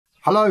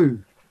Hello!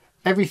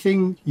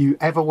 Everything you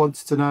ever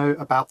wanted to know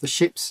about the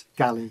ship's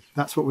galley.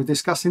 That's what we're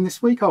discussing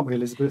this week, aren't we,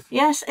 Elizabeth?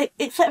 Yes,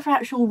 except for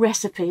actual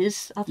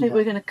recipes. I think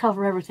we're going to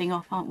cover everything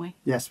off, aren't we?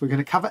 Yes, we're going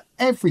to cover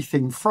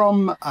everything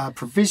from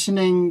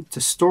provisioning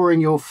to storing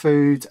your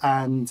food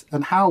and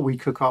how we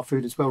cook our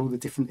food as well, all the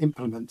different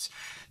implements.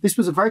 This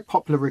was a very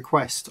popular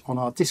request on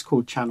our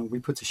Discord channel. We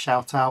put a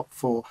shout out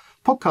for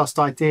podcast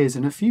ideas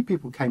and a few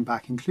people came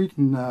back,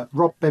 including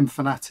Rob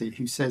Benfanati,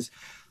 who says,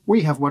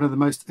 "We have one of the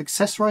most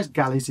accessorised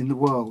galleys in the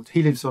world."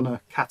 He lives on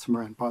a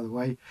catamaran, by the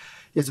way.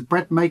 He has a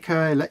bread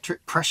maker,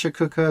 electric pressure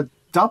cooker,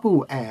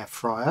 double air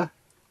fryer.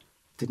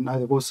 Didn't know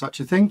there was such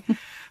a thing.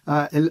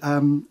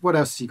 What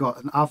else has he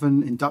got? An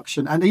oven,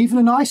 induction, and even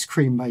an ice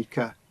cream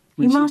maker.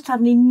 He must have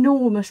an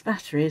enormous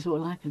battery, is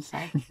all I can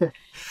say. Yeah.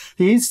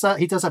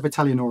 He does have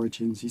Italian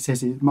origins. He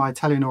says my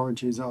Italian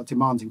origins are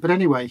demanding. But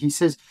anyway, he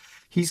says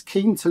he's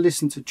keen to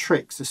listen to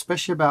tricks,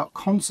 especially about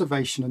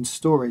conservation and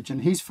storage.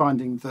 And he's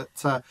finding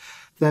that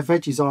their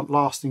veggies aren't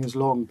lasting as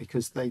long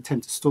because they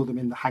tend to store them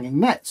in the hanging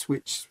nets,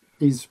 which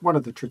is one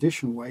of the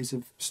traditional ways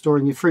of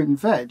storing your fruit and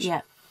veg.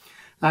 Yeah.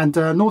 And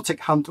Nautic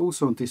Hunt,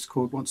 also on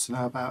Discord, wants to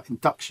know about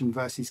induction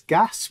versus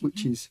gas,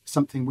 which is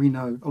something we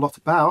know a lot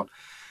about,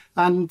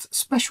 and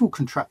special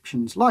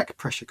contraptions like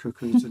pressure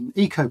cookers and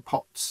eco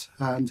pots.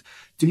 And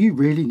do you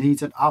really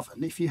need an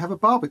oven if you have a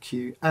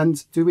barbecue?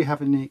 And do we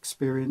have any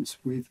experience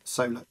with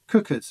solar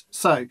cookers?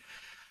 So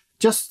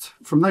just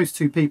from those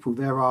two people,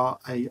 there are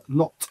a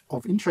lot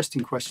of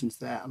interesting questions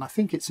there. And I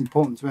think it's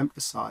important to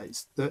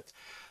emphasise that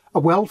a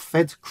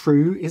well-fed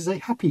crew is a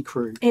happy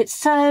crew. It's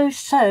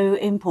so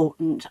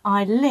important.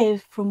 I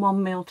live from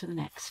one meal to the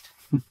next.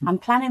 I'm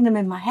planning them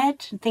in my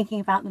head and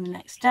thinking about them the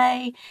next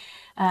day.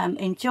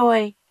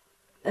 Enjoy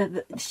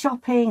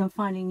shopping and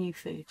finding new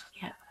food.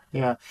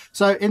 Yeah.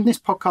 So in this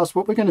podcast,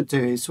 what we're going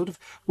to do is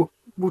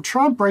we'll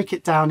try and break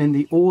it down in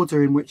the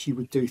order in which you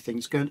would do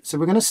things. So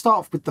we're going to start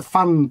off with the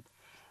fun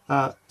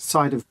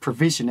side of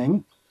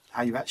provisioning,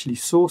 how you actually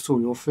source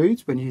all your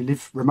food when you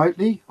live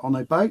remotely on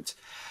a boat.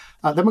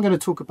 Then we're going to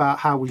talk about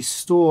how we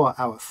store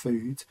our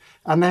food.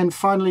 And then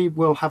finally,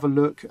 we'll have a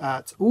look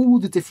at all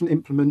the different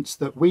implements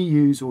that we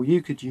use or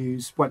you could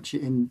use once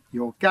you're in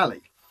your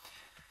galley.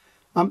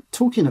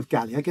 Talking of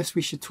galley, I guess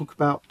we should talk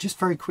about, just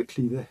very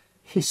quickly, the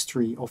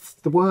history of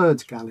the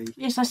word galley.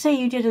 Yes, I see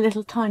you did a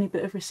little tiny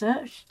bit of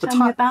research. Tell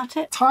me about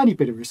it. Tiny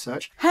bit of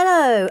research.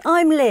 Hello,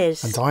 I'm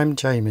Liz. And I'm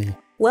Jamie.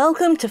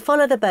 Welcome to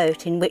Follow the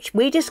Boat, in which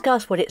we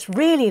discuss what it's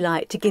really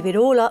like to give it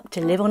all up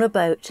to live on a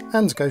boat.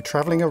 And go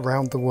travelling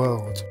around the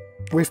world.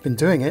 We've been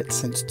doing it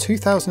since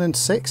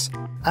 2006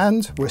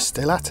 and we're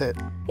still at it.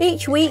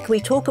 Each week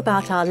we talk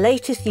about our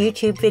latest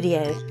YouTube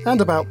videos.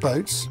 And about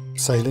boats,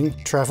 sailing,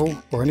 travel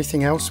or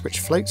anything else which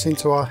floats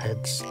into our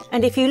heads.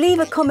 And if you leave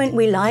a comment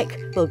we like,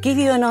 we'll give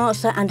you an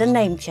answer and a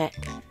name check.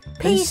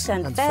 Peace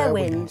and fair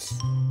winds.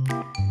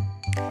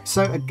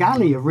 So a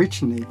galley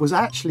originally was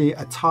actually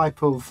a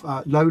type of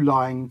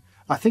low-lying,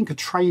 I think a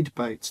trade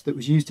boat that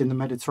was used in the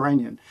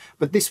Mediterranean.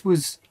 But this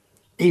was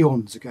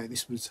eons ago.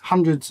 This was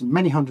hundreds and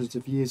many hundreds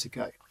of years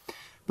ago.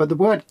 But the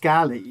word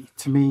galley,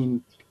 to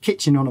mean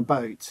kitchen on a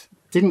boat,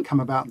 didn't come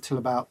about until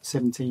about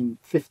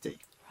 1750.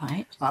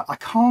 Right. I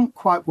can't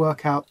quite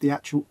work out the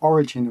actual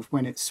origin of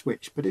when it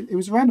switched, but it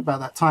was around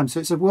about that time. So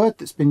it's a word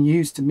that's been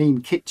used to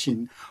mean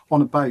kitchen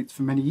on a boat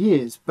for many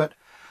years. But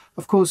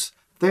of course,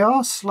 they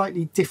are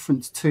slightly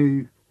different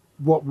to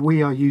what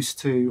we are used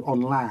to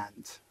on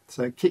land.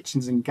 So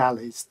kitchens and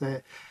galleys,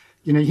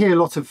 you hear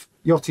a lot of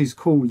yachties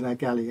call their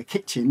galley a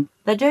kitchen.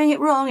 They're doing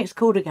it wrong, it's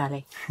called a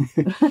galley.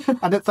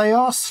 And that they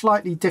are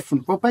slightly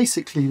different. Well,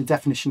 basically the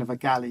definition of a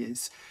galley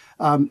is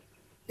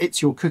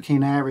it's your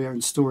cooking area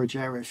and storage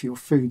area for your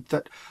food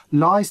that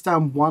lies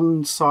down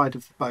one side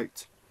of the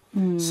boat.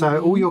 So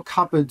all your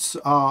cupboards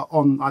are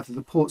on either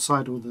the port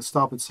side or the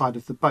starboard side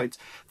of the boat.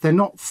 They're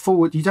not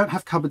forward. You don't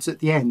have cupboards at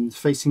the end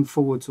facing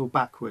forwards or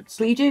backwards.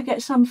 But you do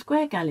get some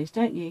square galleys,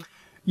 don't you?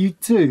 You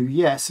do,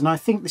 yes. And I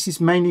think this is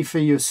mainly for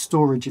your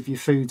storage of your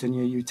food and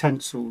your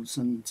utensils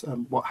and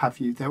what have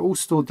you. They're all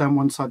stored down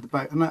one side of the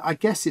boat. And I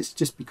guess it's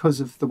just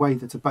because of the way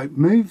that a boat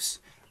moves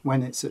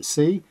when it's at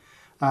sea.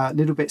 A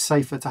little bit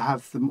safer to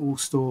have them all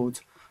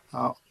stored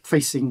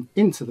facing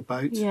into the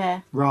boat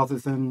rather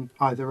than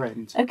either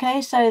end.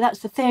 Okay, so that's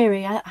the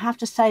theory. I have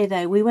to say,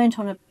 though, we went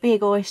on a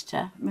big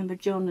oyster. Remember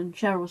John and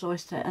Cheryl's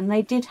oyster? And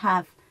they did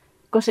have,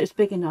 because it was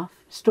big enough,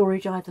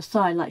 storage either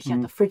side. Like she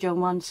had the fridge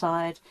on one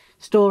side,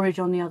 storage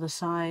on the other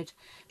side.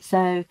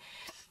 So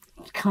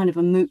it's kind of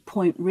a moot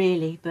point,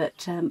 really.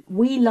 But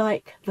we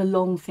like the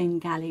long, thin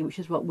galley, which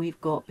is what we've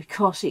got,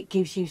 because it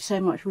gives you so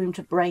much room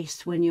to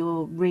brace when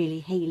you're really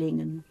healing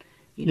and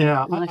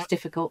life's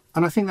difficult.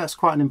 And I think that's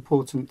quite an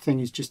important thing,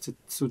 is just to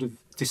sort of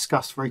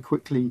discuss very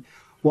quickly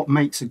what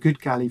makes a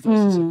good galley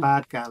versus a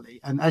bad galley.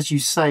 And as you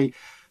say,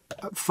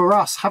 for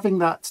us, having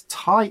that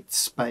tight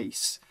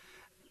space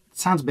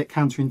sounds a bit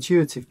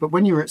counterintuitive, but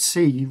when you're at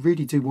sea, you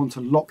really do want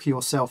to lock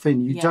yourself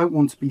in. You don't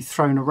want to be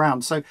thrown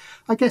around. So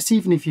I guess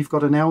even if you've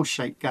got an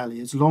L-shaped galley,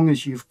 as long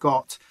as you've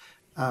got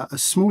a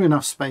small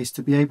enough space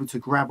to be able to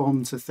grab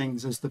onto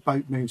things as the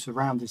boat moves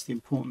around is the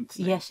important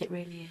thing. Yes, it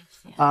really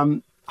is. Yeah.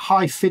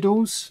 High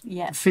fiddles,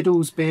 Yeah.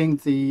 fiddles being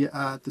the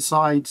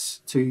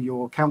sides to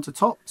your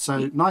countertop,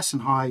 so nice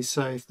and high,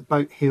 so if the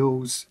boat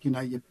hills,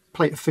 your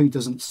plate of food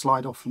doesn't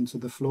slide off onto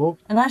the floor.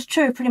 And that's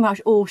true of pretty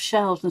much all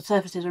shelves and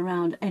surfaces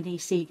around any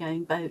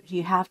seagoing boat.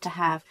 You have to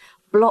have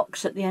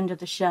blocks at the end of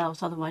the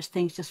shelves, otherwise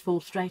things just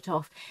fall straight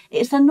off.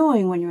 It's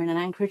annoying when you're in an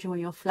anchorage and when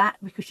you're flat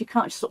because you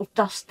can't just sort of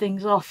dust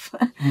things off.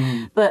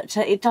 But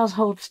it does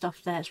hold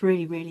stuff there. It's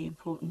really, really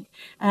important.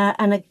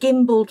 And a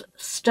gimbaled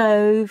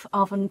stove,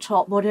 oven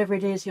top, whatever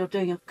it is you're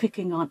doing your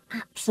cooking on,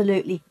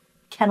 absolutely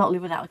cannot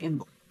live without a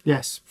gimbal.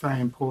 Yes, very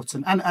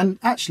important. And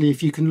actually,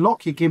 if you can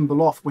lock your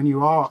gimbal off when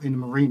you are in a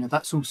marina,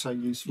 that's also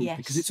useful. Yes.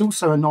 Because it's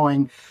also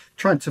annoying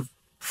trying to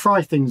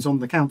fry things on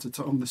the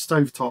countertop, on the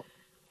stovetop,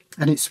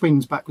 and it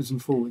swings backwards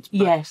and forwards. But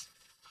Yes.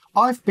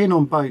 I've been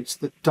on boats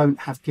that don't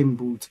have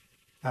gimbaled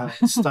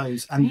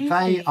stoves, and Really?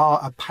 they are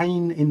a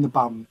pain in the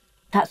bum.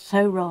 That's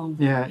so wrong.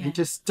 Yeah, it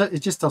just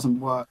doesn't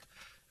work.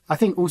 I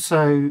think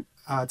also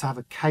to have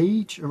a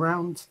cage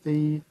around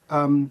the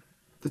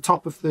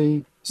top of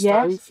the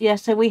stove.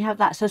 Yes. So we have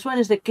that. So as well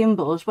as the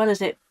gimbal, as well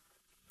as it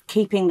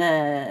keeping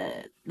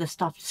the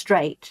stuff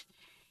straight,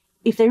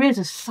 if there is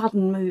a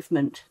sudden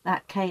movement,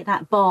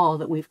 that bar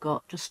that we've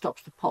got just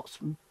stops the pots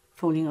from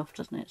falling off,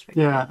 doesn't it? It's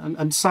really Yeah,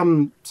 and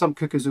some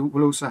cookers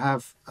will also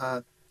have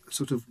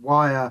sort of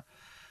wire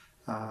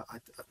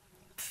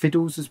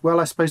fiddles as well,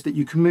 I suppose, that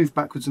you can move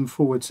backwards and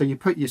forwards. So you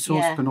put your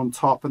saucepan on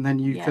top, and then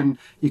you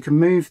can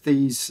move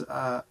these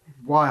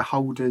wire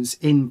holders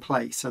in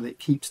place so that it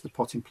keeps the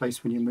pot in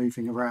place when you're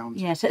moving around.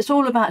 Yeah, so it's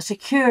all about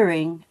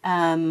securing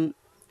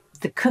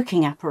the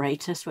cooking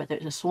apparatus, whether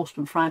it's a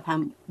saucepan, frying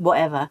pan,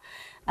 whatever,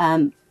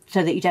 so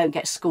that you don't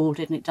get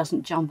scalded and it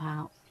doesn't jump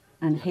out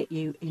and hit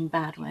you in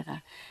bad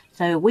weather.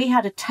 So we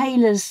had a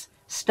tailor's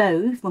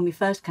stove when we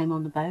first came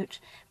on the boat,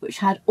 which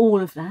had all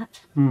of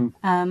that,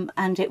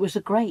 and it was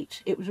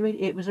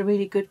a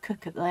really good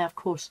cooker. They, of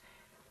course,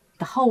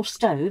 the whole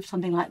stove,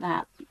 something like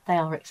that, they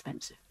are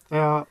expensive. They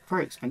are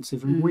very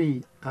expensive, and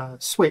we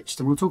switched,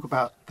 and we'll talk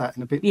about that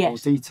in a bit more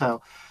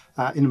detail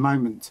in a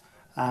moment.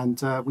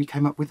 And we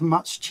came up with a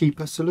much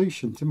cheaper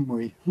solution, didn't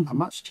we? A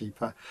much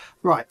cheaper.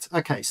 Right,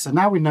 okay, so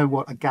now we know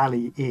what a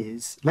galley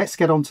is. Let's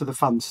get on to the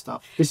fun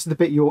stuff. This is the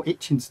bit you're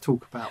itching to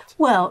talk about.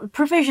 Well,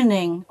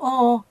 provisioning,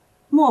 or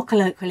more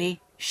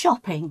colloquially,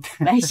 shopping,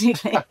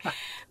 basically.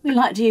 We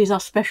like to use our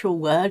special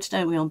words,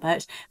 don't we, on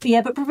boats?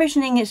 But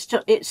provisioning,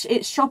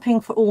 it's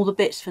shopping for all the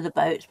bits for the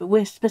boats, but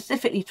we're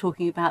specifically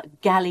talking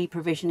about galley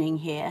provisioning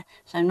here,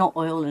 so not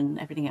oil and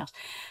everything else.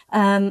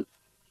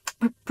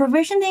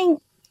 Provisioning,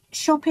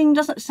 shopping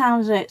doesn't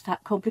sound as though it's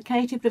that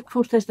complicated, but of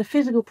course there's the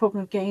physical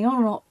problem of getting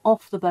on and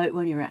off the boat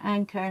when you're at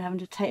anchor and having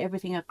to take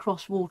everything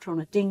across water on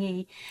a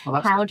dinghy.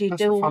 Well, how do you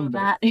do all of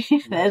that?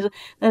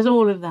 There's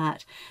all of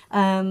that.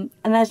 And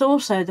there's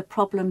also the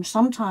problem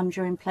sometimes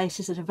you're in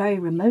places that are very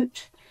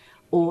remote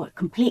or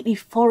completely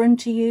foreign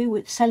to you,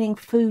 with selling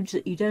foods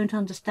that you don't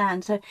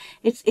understand. So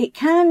it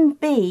can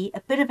be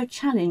a bit of a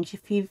challenge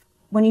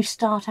when you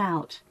start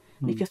out.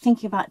 If you're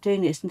thinking about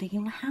doing this and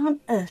thinking, well, how on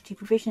earth do you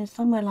provision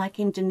somewhere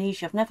like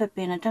Indonesia? I've never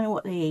been, I don't know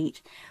what they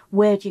eat.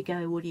 Where do you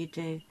go? What do you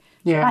do?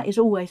 So that is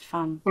always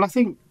fun. Well, I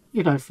think,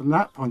 from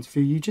that point of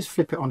view, you just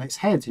flip it on its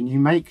head and you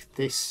make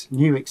this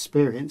new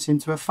experience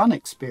into a fun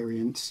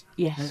experience.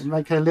 Yes. And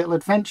make a little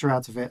adventure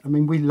out of it. I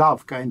mean, we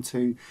love going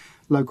to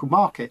local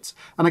markets.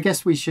 And I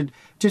guess we should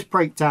just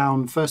break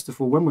down, first of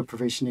all, when we're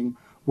provisioning,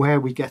 where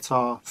we get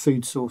our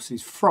food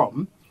sources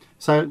from.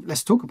 So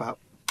let's talk about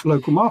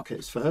local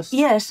markets first.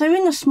 Yeah, so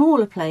in the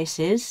smaller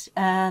places,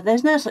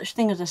 there's no such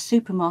thing as a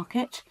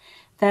supermarket.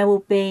 There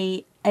will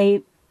be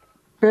a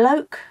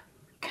bloke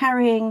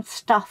carrying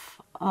stuff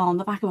on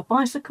the back of a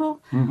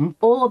bicycle,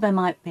 or there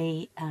might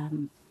be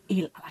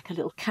like a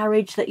little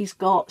carriage that he's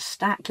got,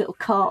 stacked little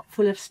cart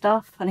full of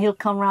stuff, and he'll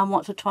come round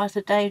once or twice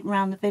a day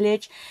around the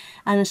village.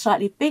 And in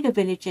slightly bigger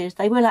villages,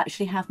 they will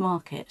actually have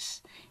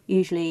markets,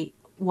 usually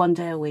one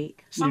day a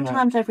week,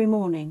 sometimes every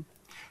morning.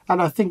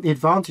 And I think the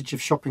advantage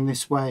of shopping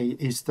this way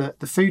is that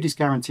the food is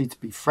guaranteed to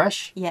be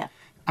fresh. Yeah.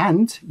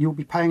 And you'll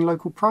be paying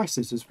local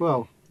prices as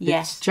well.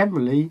 Yes. It's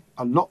generally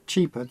a lot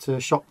cheaper to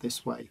shop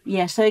this way.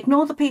 Yeah, so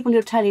ignore the people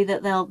who'll tell you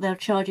that they'll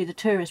charge you the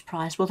tourist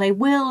price. Well, they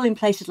will in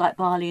places like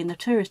Bali in the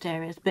tourist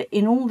areas, but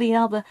in all the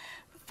other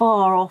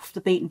far off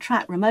the beaten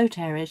track remote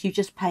areas, you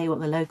just pay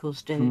what the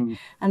locals do,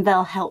 and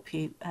they'll help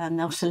you and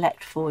they'll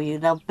select for you.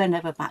 They'll bend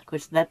over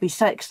backwards. They'll be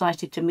so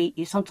excited to meet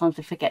you. Sometimes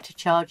they forget to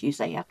charge you,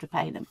 so you have to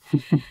pay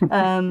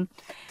them.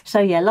 So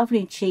yeah, lovely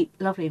and cheap,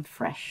 lovely and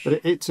fresh.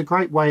 But it's a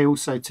great way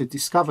also to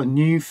discover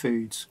new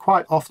foods.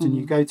 Quite often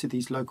you go to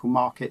these local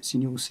markets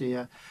and you'll see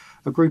a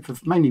a group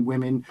of mainly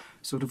women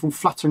sort of all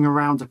fluttering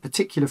around a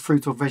particular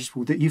fruit or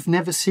vegetable that you've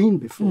never seen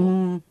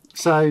before.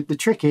 So the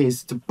trick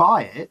is to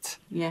buy it.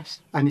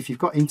 Yes. And if you've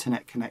got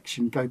internet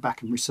connection, go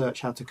back and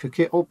research how to cook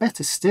it, or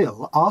better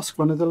still, ask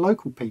one of the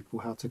local people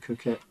how to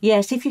cook it.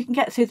 Yes, if you can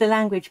get through the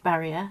language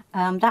barrier,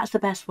 that's the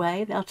best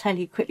way. They'll tell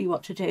you quickly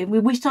what to do.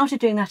 We started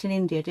doing that in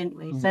India, didn't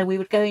we? So we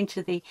would go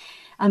into the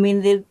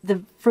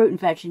fruit and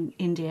veg in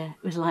India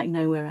was like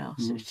nowhere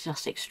else. It was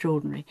just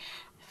extraordinary.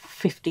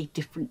 50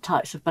 different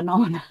types of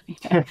banana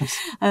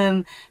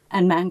and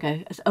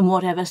mango and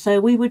whatever. So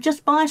we would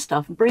just buy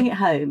stuff and bring it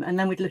home, and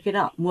then we'd look it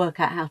up and work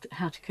out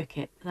how to cook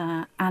it.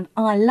 And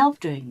I love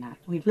doing that.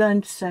 We've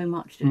learned so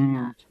much doing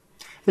that.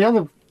 The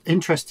other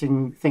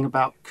interesting thing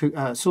about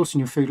sourcing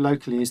your food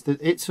locally is that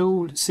it's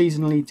all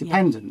seasonally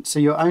dependent. So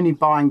you're only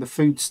buying the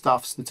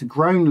foodstuffs that are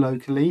grown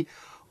locally,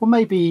 or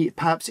maybe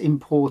perhaps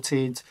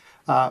imported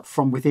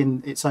from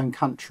within its own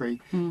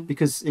country,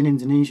 because in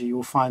Indonesia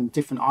you'll find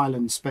different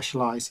islands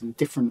specialise in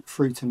different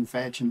fruit and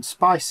veg and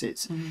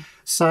spices.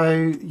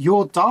 So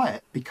your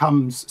diet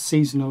becomes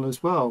seasonal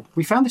as well.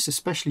 We found this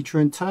especially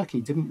true in Turkey,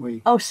 didn't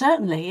we? Oh,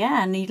 certainly,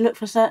 yeah. And you'd look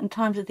for certain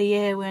times of the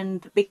year when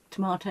the big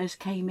tomatoes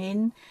came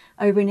in.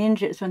 Over in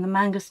India, it's when the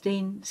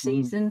mangosteen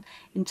season.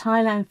 In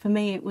Thailand, for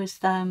me, it was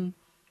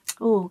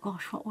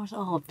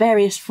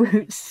various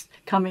fruits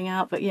coming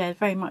out, but yeah,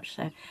 very much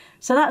so.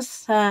 So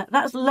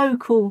that's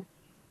local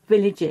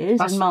villages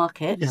and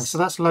markets. Yeah, so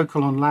that's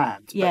local on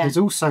land. But Yeah. there's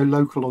also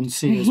local on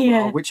sea as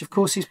well, which of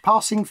course is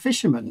passing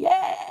fishermen.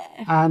 Yeah.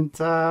 And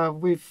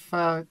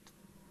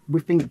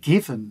we've been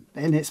given,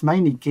 and it's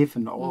mainly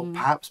given or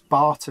perhaps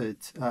bartered,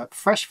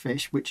 fresh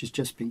fish, which has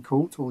just been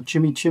caught, or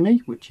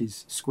chimi, which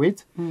is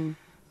squid.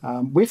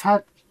 We've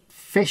had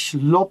fish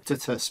lobbed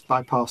at us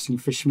by passing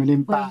fishermen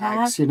in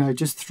bags,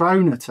 just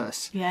thrown at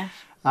us. Yeah.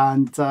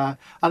 And I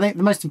think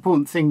the most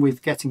important thing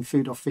with getting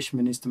food off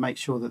fishermen is to make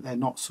sure that they're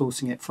not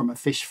sourcing it from a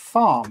fish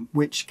farm,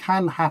 which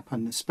can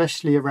happen,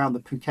 especially around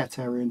the Phuket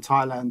area in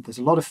Thailand. There's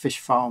a lot of fish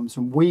farms,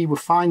 and we were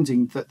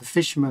finding that the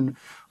fishermen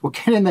were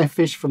getting their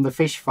fish from the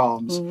fish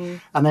farms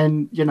and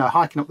then,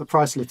 hiking up the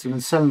price a little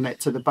and selling it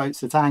to the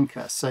boats at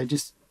anchor. So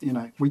just,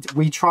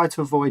 we try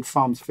to avoid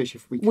farms fish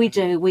if we can. We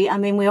do.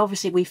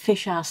 We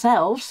fish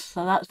ourselves,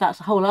 so that's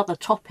a whole other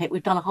topic.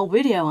 We've done a whole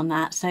video on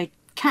that. So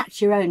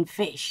catch your own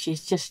fish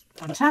is just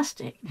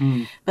fantastic.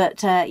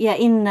 But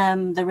in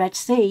the Red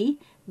Sea,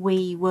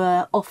 we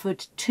were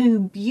offered 2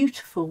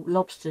 beautiful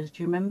lobsters.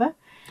 Do you remember?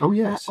 Oh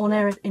yes. In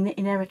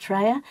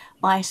Eritrea,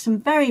 by some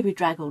very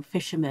bedraggled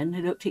fishermen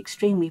who looked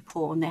extremely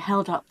poor, and they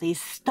held up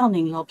these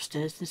stunning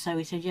lobsters. And so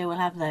we said, yeah, we'll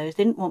have those.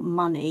 They didn't want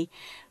money,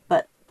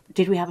 but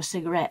did we have a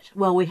cigarette?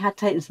 Well, we had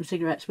taken some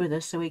cigarettes with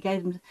us, so we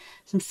gave them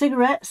some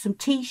cigarettes, some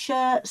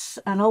T-shirts,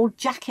 an old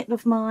jacket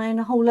of mine,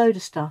 a whole load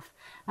of stuff.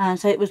 And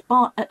so it was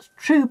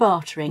true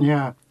bartering.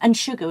 Yeah. And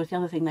sugar was the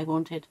other thing they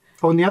wanted.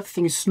 Oh, and the other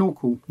thing is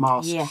snorkel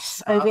masks.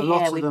 Yes, over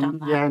here we've done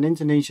that. Yeah, in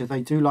Indonesia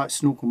they do like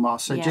snorkel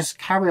masks. So just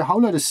carry a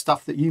whole load of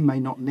stuff that you may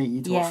not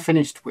need or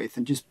finished with,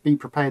 and just be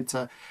prepared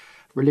to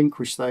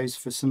relinquish those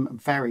for some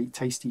very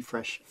tasty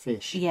fresh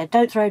fish. Yeah,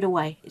 don't throw it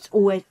away. It's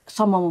always,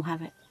 someone will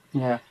have it.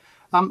 Yeah.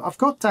 I've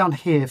got down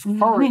here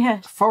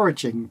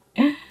foraging,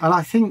 and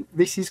I think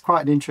this is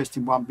quite an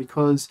interesting one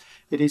because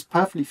it is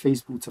perfectly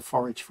feasible to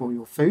forage for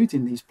your food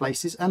in these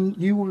places, and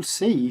you will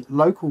see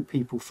local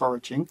people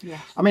foraging.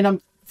 Yes. I mean,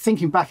 I'm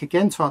thinking back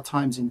again to our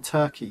times in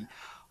Turkey.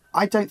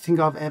 I don't think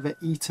I've ever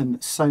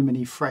eaten so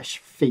many fresh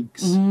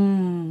figs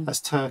as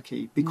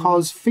Turkey,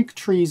 because fig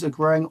trees are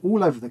growing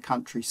all over the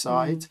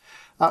countryside,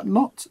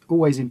 not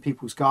always in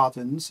people's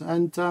gardens,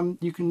 and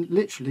you can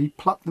literally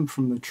pluck them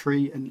from the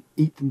tree and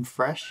eat them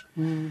fresh.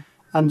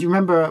 And you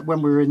remember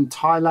when we were in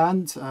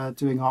Thailand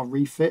doing our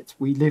refit,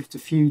 we lived a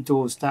few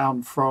doors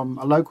down from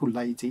a local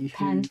lady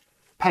who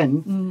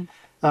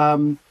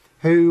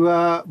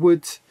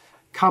would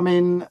come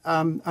in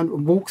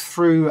and walk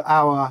through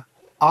our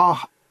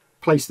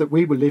place that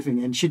we were living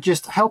in. She'd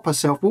just help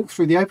herself walk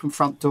through the open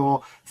front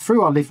door,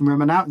 through our living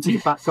room and out into the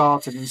back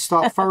garden and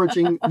start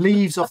foraging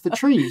leaves off the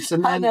trees.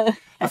 And then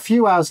a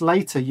few hours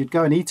later, you'd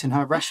go and eat in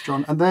her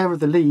restaurant, and there are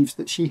the leaves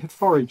that she had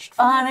foraged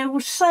for. And it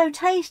was so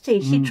tasty.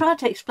 She tried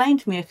to explain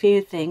to me a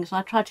few things, and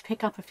I tried to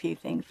pick up a few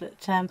things, but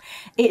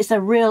it's a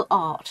real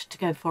art to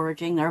go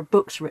foraging. There are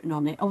books written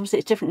on it. Obviously,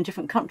 it's different in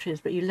different countries,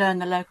 but you learn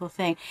the local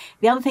thing.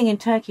 The other thing in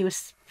Turkey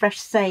was fresh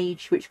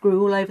sage, which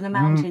grew all over the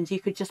mountains. You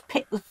could just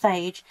pick the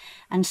sage,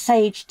 and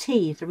sage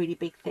tea is a really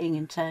big thing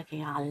in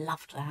Turkey. I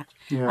loved that.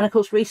 Yeah. And of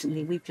course,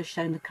 recently we've just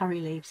shown the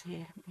curry leaves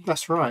here.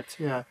 That's right,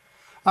 yeah.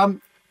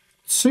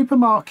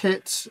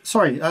 Supermarkets,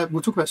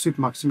 we'll talk about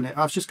supermarkets in a minute.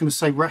 I was just going to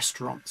say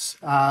restaurants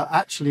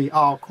actually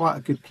are quite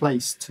a good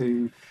place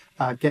to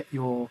get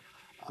your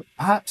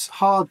perhaps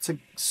hard to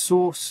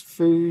source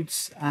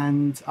foods.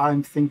 And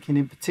I'm thinking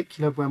in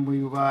particular when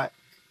we were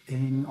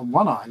on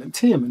one island,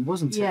 Tiaman,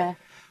 wasn't it? Yeah.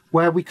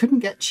 Where we couldn't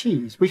get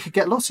cheese. We could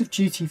get lots of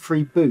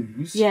duty-free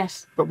booze.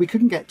 Yes. But we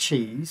couldn't get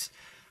cheese.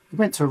 We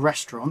went to a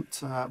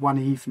restaurant one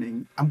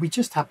evening, and we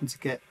just happened to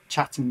get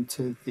chatting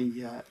to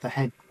the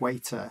head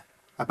waiter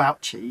about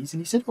cheese.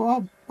 And he said,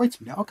 wait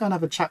a minute, I'll go and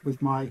have a chat with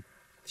my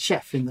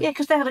chef in the... Yeah,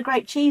 because they had a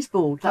great cheese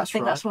board. I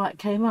think right. that's why it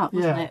came up,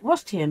 wasn't Yeah. it? It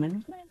was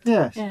Tierman, wasn't it?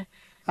 Yes. Yeah.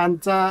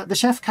 And the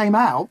chef came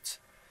out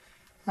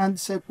and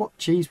said, what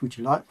cheese would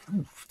you like?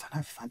 Oh, I don't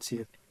know,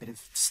 fancy a bit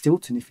of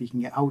Stilton if you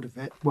can get hold of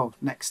it. Well,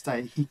 next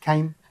day he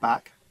came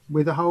back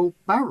with a whole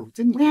barrel,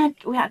 didn't he?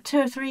 We had 2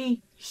 or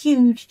 3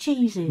 huge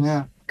cheeses.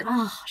 Yeah.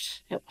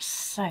 Gosh, it was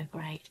so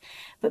great.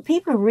 But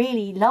people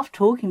really love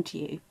talking to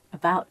you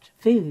about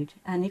food,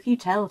 and if you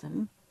tell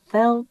them,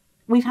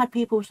 we've had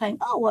people saying,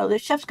 oh, well, the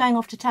chef's going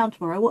off to town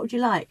tomorrow, what would you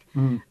like?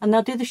 And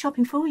they'll do the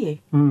shopping for you.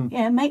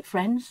 Yeah, make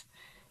friends,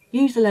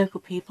 use the local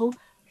people.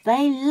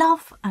 They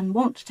love and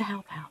want to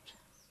help out.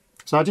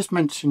 So I just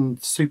mentioned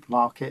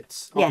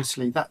supermarkets.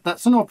 Obviously,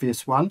 that's an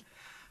obvious one.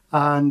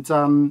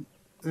 And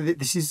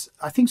this is,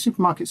 I think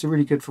supermarkets are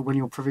really good for when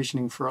you're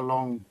provisioning for a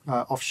long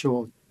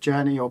offshore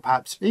journey, or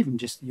perhaps even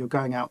just you're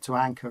going out to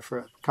anchor for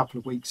a couple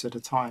of weeks at a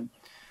time.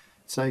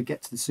 So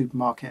get to the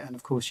supermarket, and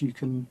of course you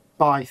can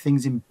buy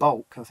things in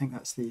bulk. I think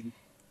that's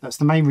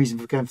the main reason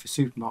for going for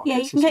supermarkets. Yeah,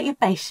 you can get your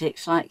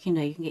basics, like, you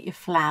can get your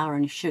flour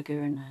and your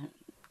sugar and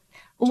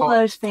all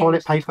those things.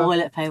 Toilet paper,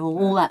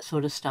 all that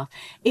sort of stuff.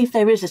 If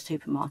there is a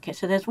supermarket.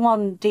 So there's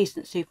one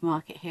decent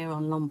supermarket here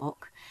on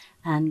Lombok,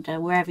 and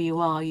wherever you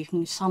are, you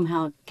can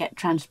somehow get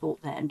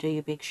transport there and do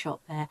your big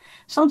shop there.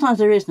 Sometimes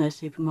there is no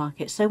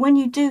supermarket. So when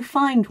you do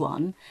find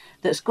one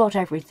that's got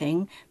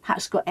everything,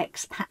 perhaps got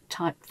expat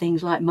type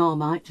things like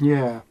Marmite,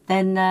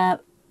 then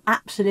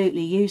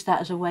absolutely use that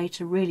as a way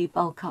to really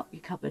bulk up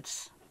your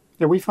cupboards.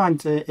 Yeah, we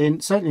find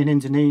certainly in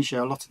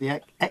Indonesia, a lot of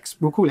the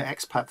we'll call it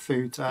expat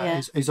food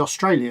is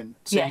Australian.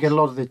 So you get a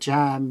lot of the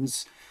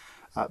jams,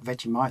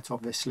 Vegemite,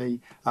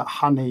 obviously,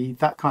 honey,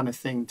 that kind of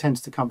thing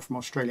tends to come from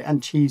Australia,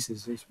 and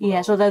cheeses as well.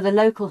 Yes, although the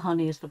local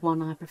honey is the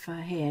one I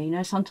prefer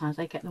here. Sometimes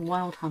they get the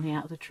wild honey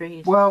out of the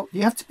trees. Well,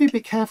 you have to be a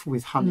bit careful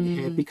with honey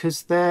here,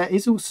 because there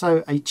is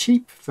also a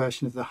cheap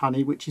version of the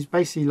honey, which is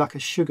basically like a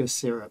sugar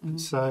syrup.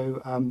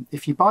 So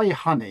if you buy your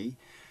honey,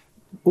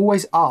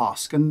 always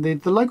ask, and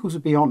the locals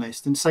will be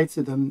honest and say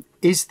to them,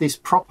 is this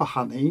proper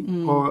honey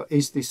or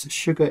is this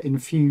sugar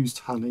infused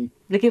honey?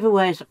 The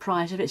giveaway is the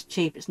price. If it's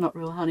cheap, it's not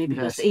real honey,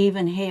 because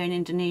even here in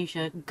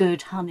Indonesia,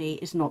 good honey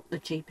is not the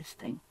cheapest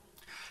thing.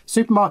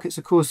 Supermarkets,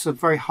 of course, are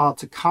very hard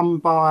to come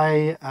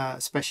by,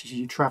 especially as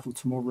you travel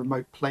to more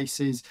remote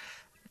places,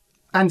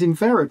 and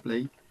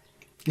invariably,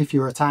 if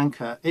you're at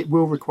anchor, it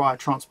will require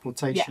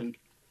transportation.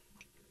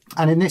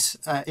 And in this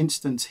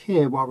instance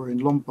here, while we're in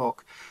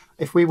Lombok,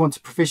 if we want to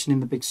provision in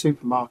the big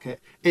supermarket,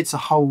 it's a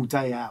whole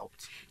day out.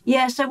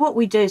 Yeah, so what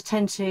we do is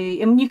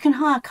you can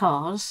hire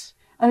cars.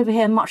 Over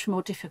here, much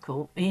more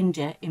difficult. In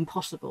India,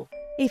 impossible.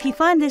 If you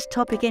find this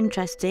topic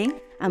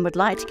interesting and would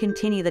like to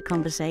continue the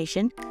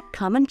conversation,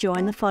 come and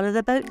join the Follow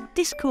the Boat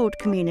Discord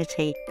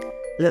community.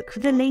 Look for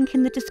the link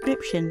in the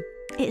description.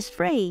 It's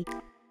free.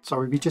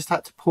 Sorry, we just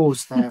had to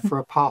pause there for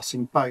a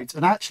passing boat.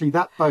 And actually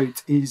that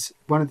boat is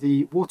one of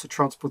the water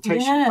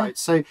transportation boats.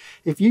 So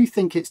if you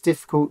think it's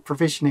difficult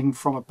provisioning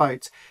from a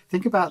boat,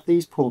 think about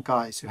these poor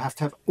guys who have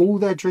to have all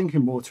their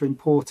drinking water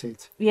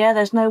imported. Yeah,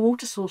 there's no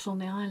water source on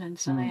the island,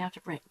 so they have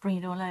to bring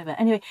it all over.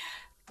 Anyway,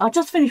 I'll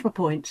just finish my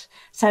point.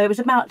 So it was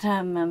about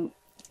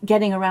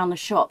getting around the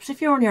shops.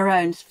 If you're on your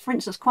own, for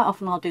instance, quite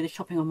often I'll do the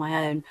shopping on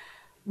my own.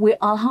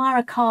 I'll hire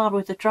a car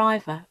with a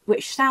driver,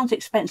 which sounds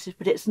expensive,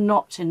 but it's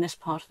not in this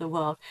part of the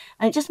world.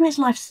 And it just makes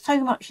life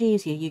so much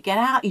easier. You get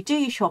out, you do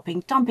your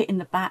shopping, dump it in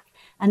the back,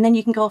 and then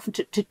you can go off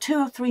to 2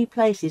 or 3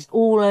 places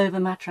all over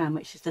Matram,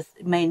 which is the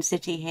main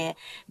city here.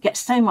 Get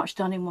so much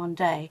done in one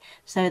day.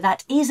 So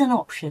that is an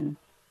option.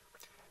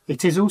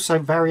 It is also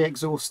very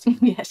exhausting.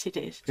 Yes, it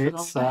is.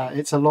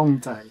 It's a long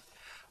day.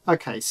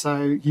 Okay,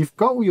 so you've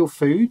got all your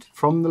food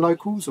from the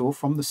locals or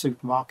from the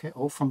supermarket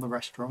or from the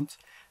restaurant,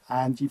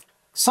 and you've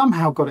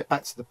somehow got it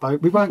back to the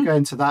boat. We won't go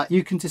into that.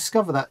 You can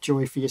discover that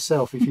joy for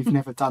yourself if you've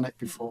never done it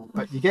before,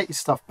 but you get your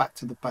stuff back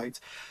to the boat.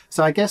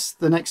 So I guess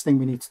the next thing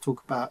we need to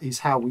talk about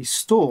is how we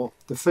store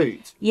the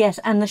food. Yes,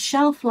 and the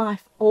shelf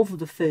life of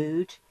the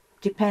food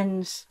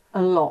depends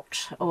a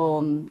lot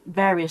on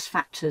various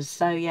factors.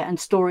 So and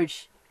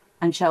storage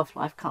and shelf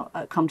life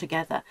come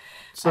together.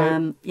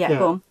 So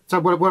go on.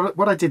 So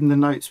what I did in the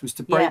notes was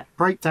to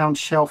break down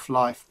shelf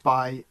life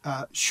by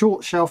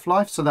short shelf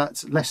life, so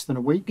that's less than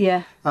a week.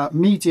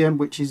 Medium,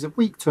 which is a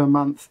week to a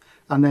month,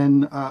 and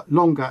then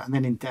longer, and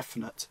then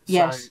indefinite.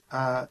 Yes.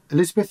 So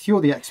Elizabeth, you're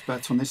the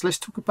expert on this. Let's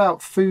talk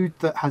about food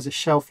that has a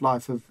shelf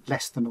life of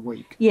less than a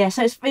week. Yeah,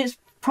 so it's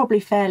probably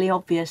fairly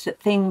obvious that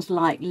things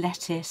like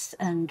lettuce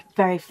and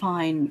very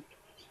fine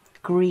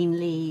green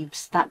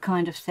leaves, that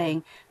kind of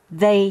thing,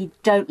 they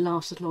don't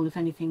last as long as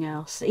anything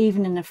else.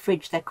 Even in the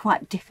fridge, they're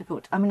quite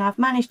difficult. I mean, I've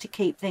managed to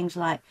keep things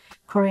like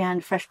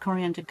fresh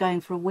coriander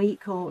going for a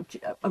week or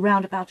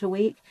around about a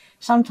week.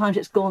 Sometimes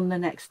it's gone the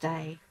next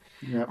day.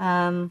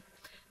 Yep.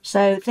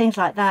 So things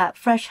like that,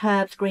 fresh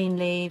herbs, green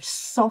leaves,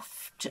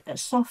 soft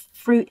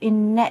fruit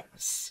in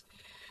nets,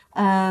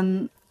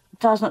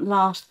 doesn't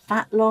last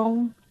that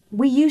long.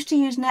 We used to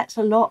use nets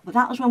a lot, but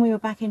that was when we were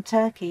back in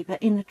Turkey.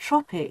 But in the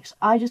tropics,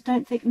 I just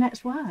don't think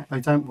nets work. They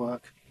don't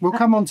work. We'll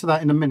come on to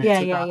that in a minute Yeah,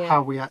 about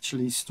how we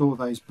actually store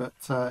those, but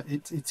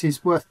it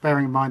is worth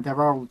bearing in mind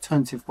there are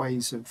alternative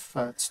ways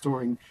of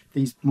storing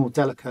these more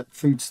delicate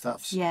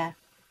foodstuffs. Yeah.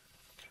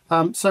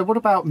 So what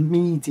about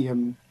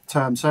medium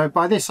term? So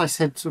by this I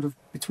said sort of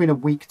between a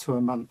week to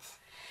a month.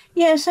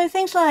 Yeah, so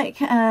things like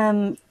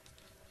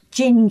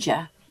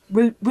ginger,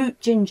 root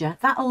ginger,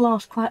 that'll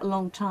last quite a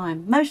long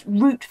time. Most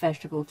root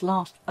vegetables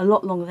last a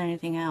lot longer than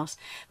anything else.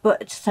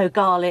 But so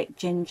garlic,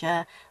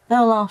 ginger,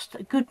 they'll last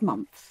a good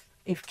month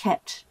if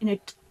kept.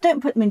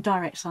 Don't put them in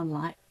direct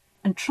sunlight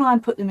and try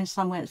and put them in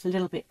somewhere that's a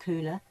little bit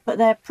cooler. But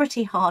they're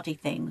pretty hardy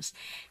things.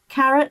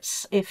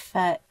 Carrots, if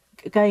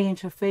going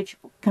into a fridge,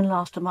 can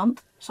last a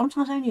month,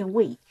 sometimes only a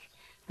week.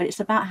 But it's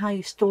about how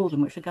you store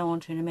them, which we'll go on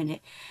to in a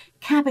minute.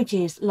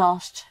 Cabbages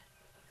last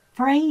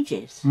for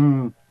ages.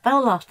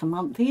 They'll last a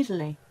month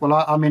easily. Well,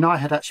 I mean, I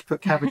had actually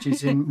put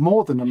cabbages in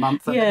more than a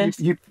month. Yes.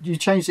 You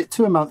changed it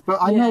to a month, but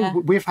I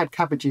know we've had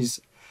cabbages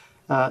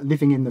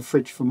living in the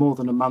fridge for more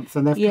than a month,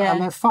 and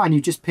they're fine.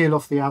 You just peel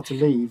off the outer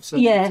leaves,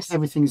 and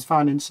everything's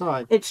fine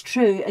inside. It's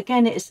true.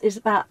 Again, it's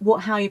about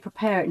how you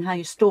prepare it and how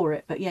you store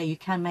it. But yeah, you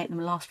can make them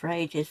last for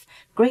ages.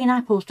 Green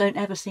apples don't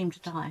ever seem to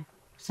die.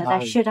 So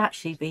they should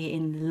actually be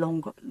in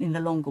the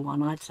longer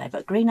one, I'd say.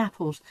 But green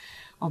apples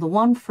are the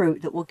one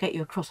fruit that will get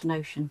you across an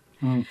ocean.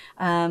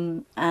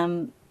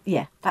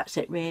 Yeah, that's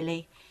it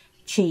really.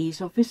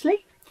 Cheese,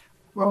 obviously.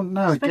 Well,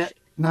 no,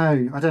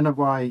 I don't know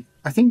why.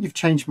 I think you've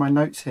changed my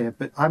notes here,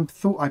 but I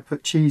thought I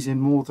put cheese in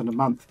more than a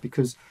month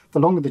because the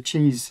longer the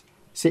cheese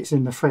sits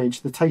in the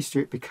fridge, the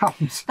tastier it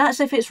becomes.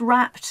 That's if it's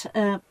wrapped,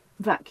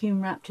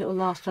 vacuum wrapped. It'll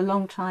last a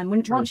long time.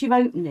 Once you've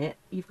opened it,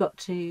 you've got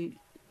to.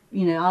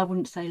 I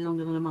wouldn't say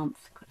longer than a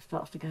month. It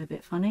starts to go a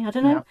bit funny. I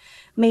don't know. Yeah.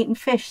 Meat and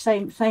fish,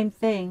 same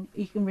thing.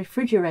 You can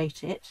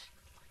refrigerate it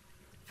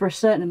for a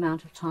certain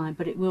amount of time,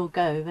 but it will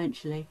go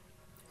eventually.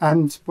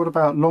 And what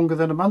about longer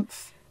than a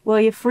month?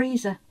 Well, your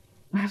freezer.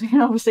 I mean,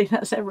 obviously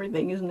that's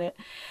everything, isn't it?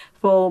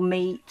 For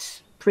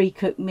meat,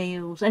 pre-cooked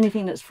meals,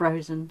 anything that's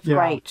frozen. Yeah.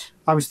 Great.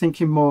 I was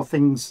thinking more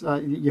things,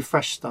 your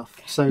fresh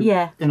stuff. So,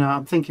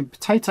 I'm thinking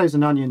potatoes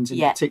and onions in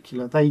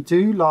particular. They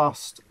do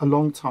last a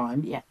long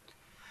time. Yeah.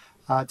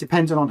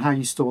 Depending on how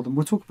you store them.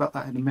 We'll talk about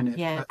that in a minute.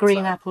 Yeah, but,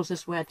 green apples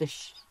is where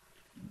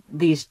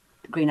these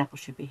green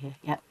apples should be here.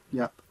 Yeah.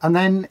 Yeah. And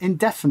then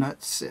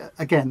indefinites,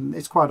 again,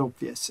 it's quite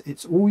obvious.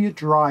 It's all your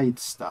dried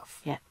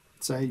stuff. Yeah.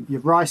 So your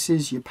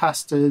rices, your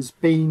pastas,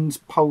 beans,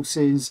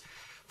 pulses,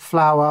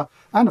 flour,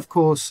 and of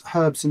course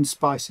herbs and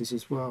spices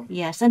as well.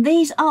 Yes, and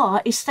these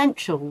are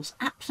essentials,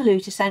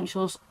 absolute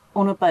essentials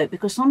on a boat,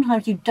 because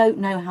sometimes you don't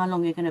know how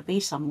long you're going to be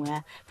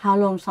somewhere, how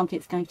long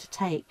something's going to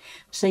take.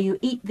 So you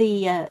eat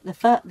the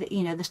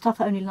stuff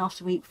that only lasts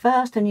a week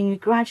first, and then you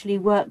gradually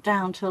work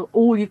down till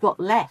all you've got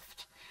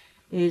left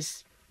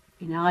is,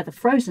 either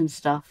frozen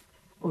stuff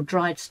or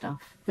dried stuff.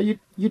 But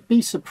you'd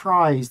be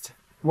surprised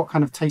what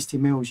kind of tasty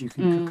meals you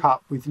can cook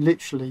up with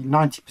literally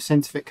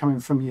 90% of it coming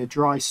from your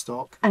dry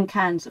stock. And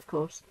cans, of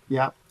course.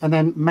 Yeah, and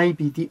then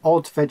maybe the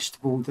odd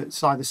vegetable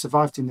that's either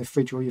survived in the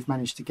fridge or you've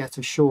managed to get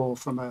ashore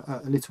from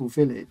a little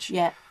village.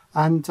 Yeah.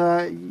 And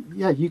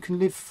you can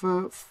live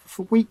for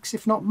weeks,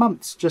 if not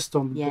months, just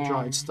on the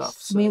dried stuff.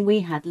 So. I mean, we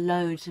had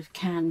loads of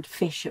canned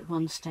fish at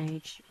one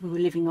stage. We were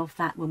living off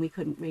that when we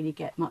couldn't really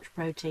get much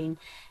protein.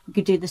 You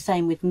could do the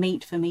same with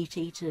meat for meat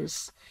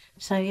eaters.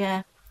 So,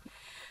 yeah.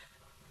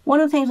 One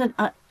of the things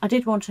that I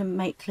did want to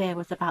make clear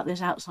was about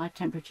this outside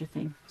temperature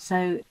thing.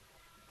 So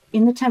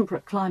in the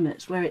temperate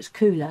climates where it's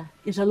cooler,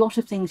 there's a lot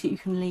of things that you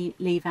can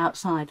leave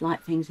outside,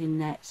 like things in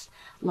nets,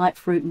 like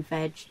fruit and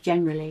veg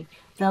generally.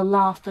 They'll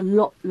last a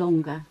lot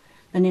longer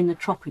than in the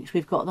tropics.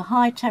 We've got the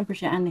high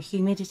temperature and the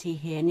humidity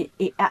here, and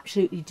it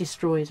absolutely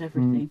destroys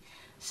everything.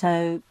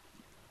 So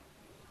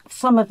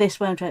some of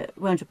this won't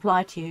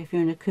apply to you if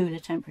you're in a cooler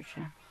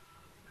temperature.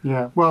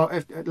 Yeah, well,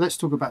 let's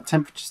talk about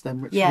temperatures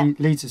then, which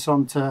leads us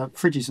on to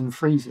fridges and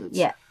freezers.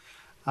 Yeah.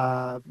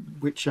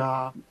 Which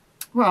are,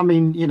 well, I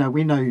mean,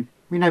 we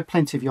know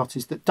plenty of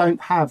yachts that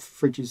don't have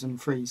fridges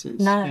and freezers.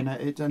 No.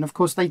 And of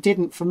course they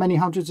didn't for many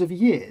hundreds of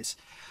years.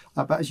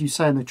 But as you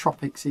say, in the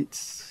tropics,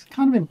 it's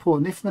kind of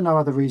important, if for no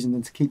other reason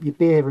than to keep your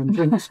beer and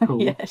drinks cool.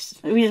 Yes,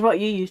 which is what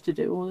you used to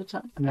do all the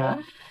time.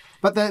 Yeah.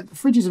 But the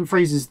fridges and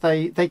freezers,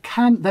 they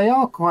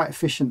are quite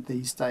efficient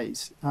these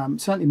days,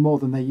 certainly more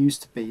than they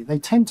used to be. They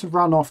tend to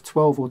run off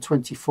 12 or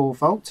 24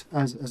 volt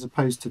as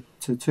opposed to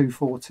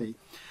 240.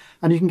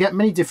 And you can get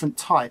many different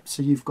types.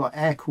 So you've got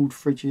air-cooled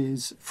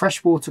fridges,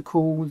 freshwater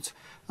cooled,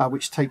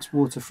 which takes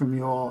water from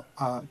your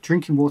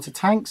drinking water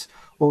tanks,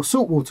 or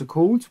saltwater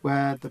cooled,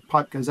 where the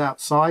pipe goes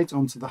outside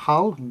onto the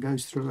hull and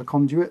goes through a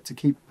conduit to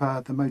keep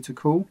the motor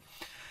cool.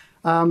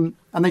 And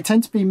they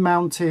tend to be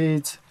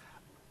mounted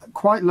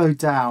quite low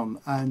down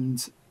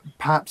and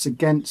perhaps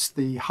against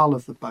the hull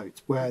of the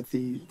boat, where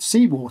the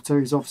seawater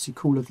is obviously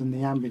cooler than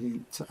the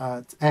ambient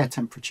air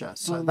temperature.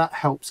 So that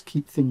helps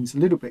keep things a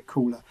little bit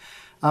cooler.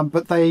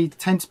 But they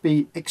tend to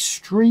be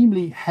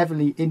extremely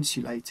heavily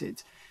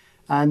insulated.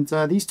 And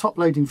these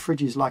top-loading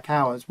fridges like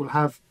ours will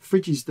have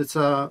fridges that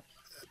are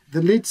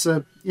the lids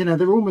are,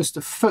 they're almost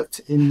a foot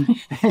in,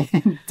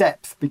 in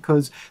depth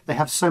because they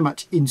have so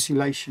much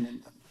insulation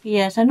in them.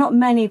 Yeah, so not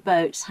many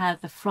boats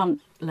have the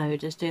front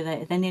loaders, do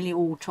they? They're nearly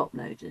all top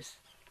loaders.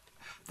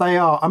 They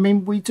are. I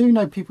mean, we do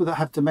know people that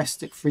have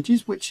domestic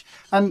fridges,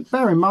 and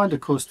bear in mind,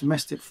 of course,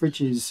 domestic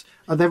fridges,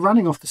 they're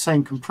running off the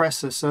same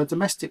compressor. So a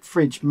domestic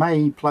fridge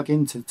may plug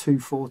into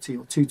 240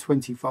 or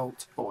 220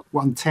 volt or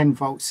 110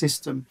 volt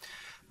system.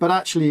 But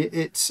actually,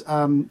 it's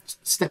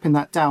stepping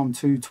that down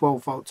to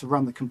 12 volt to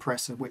run the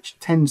compressor, which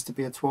tends to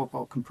be a 12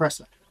 volt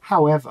compressor.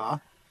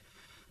 However,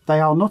 they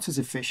are not as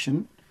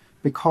efficient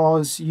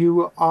because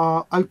you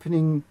are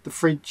opening the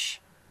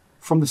fridge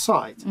from the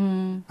side.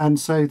 And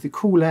so the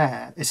cool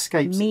air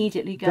escapes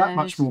Immediately goes. that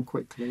much more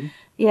quickly.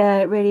 Yeah,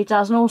 it really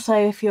does. And also,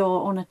 if you're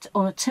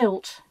on a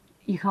tilt,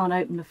 you can't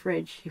open the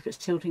fridge if it's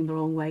tilting the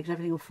wrong way because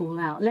everything will fall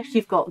out. Unless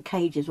you've got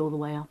cages all the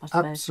way up, I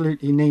suppose.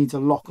 Absolutely needs a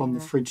lock on the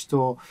fridge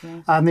door.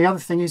 Yeah. And the other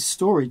thing is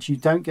storage. You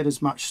don't get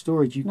as much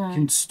storage. You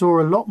can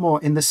store a lot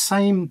more in the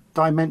same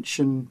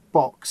dimension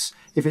box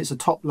if it's a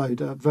top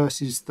loader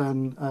versus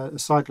than a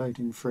side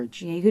loading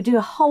fridge. Yeah, you could do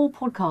a whole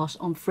podcast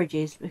on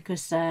fridges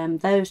because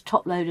those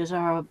top loaders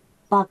are a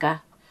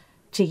bugger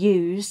to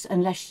use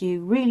unless you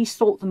really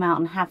sort them out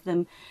and have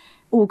them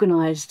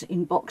organised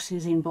in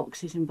boxes in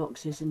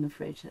the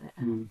fridge.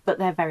 But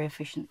they're very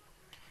efficient.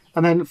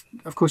 And then,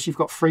 of course, you've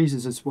got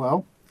freezers as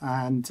well.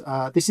 And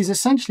this is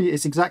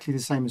it's exactly the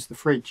same as the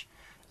fridge.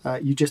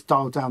 You just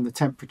dial down the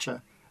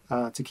temperature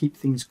to keep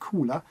things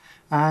cooler.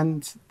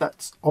 And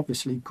that's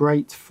obviously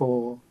great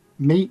for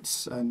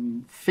meats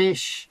and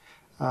fish,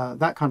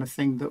 that kind of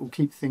thing that will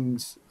keep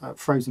things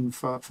frozen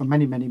for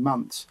many, many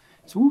months.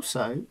 It's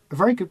also a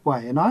very good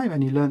way, and I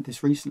only learned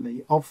this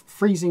recently, of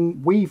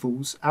freezing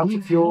weevils out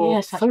of your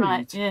yes, that's food.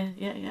 right.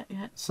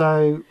 Yeah.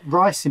 So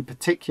rice in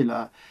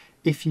particular,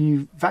 if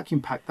you vacuum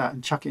pack that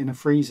and chuck it in a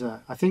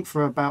freezer, I think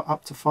for about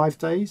up to 5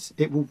 days,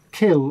 it will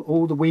kill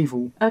all the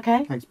weevil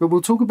Okay. eggs. But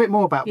we'll talk a bit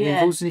more about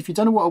weevils. And if you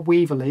don't know what a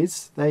weevil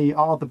is, they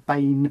are the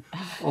bane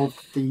of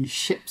the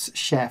ship's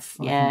chef.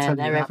 Yeah,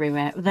 they're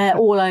everywhere. They're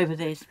all over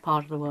this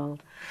part of the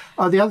world.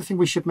 The other thing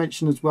we should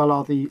mention as well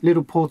are the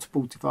little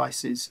portable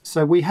devices.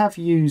 So we have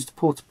used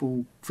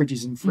portable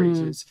fridges and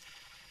freezers.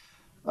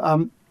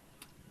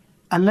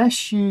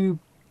 Unless you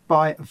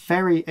buy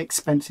very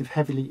expensive,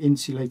 heavily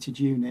insulated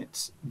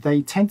units,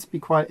 they tend to be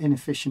quite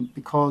inefficient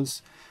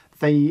because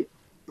they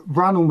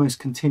run almost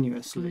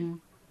continuously.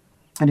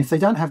 And if they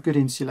don't have good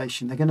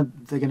insulation,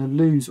 they're gonna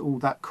lose all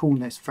that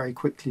coolness very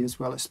quickly as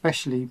well,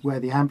 especially where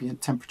the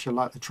ambient temperature,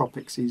 like the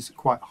tropics, is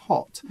quite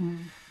hot.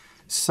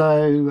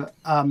 So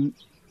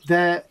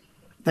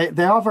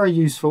they are very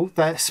useful.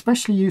 They're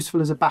especially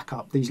useful as a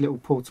backup, these little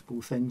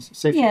portable things.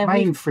 So if your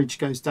main fridge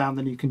goes down,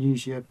 then you can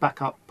use your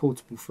backup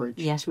portable fridge.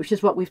 Yes, which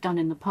is what we've done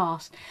in the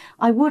past.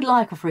 I would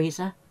like a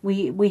freezer.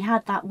 We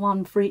had that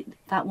one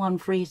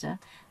freezer,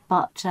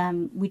 but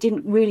we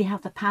didn't really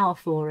have the power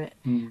for it.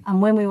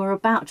 And when we were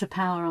about to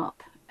power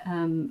up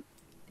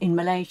in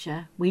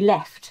Malaysia, we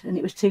left, and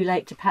it was too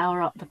late to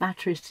power up the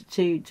batteries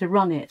to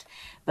run it.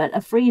 But a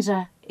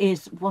freezer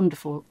is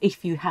wonderful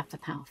if you have the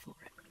power for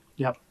it.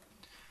 Yep.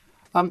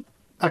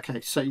 Okay,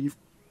 so you've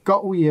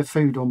got all your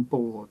food on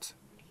board.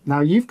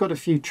 Now you've got a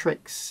few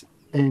tricks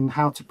in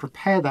how to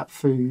prepare that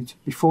food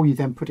before you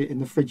then put it in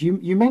the fridge.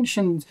 You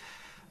mentioned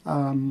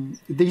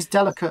these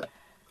delicate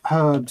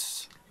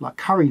herbs like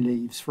curry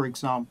leaves, for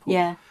example.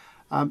 Yeah.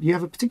 You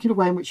have a particular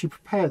way in which you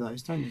prepare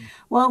those, don't you?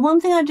 Well,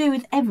 one thing I do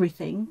with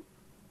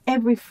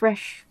every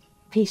fresh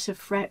piece of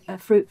fruit,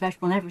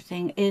 vegetable and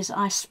everything, is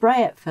I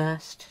spray it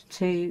first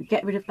to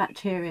get rid of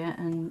bacteria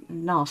and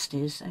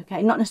nasties.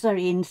 Okay, not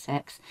necessarily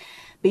insects,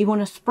 but you want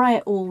to spray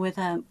it all with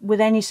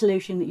any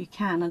solution that you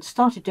can. And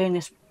started doing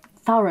this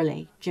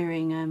thoroughly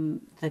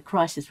during the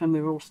crisis when we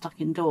were all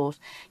stuck indoors,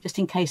 just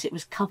in case it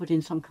was covered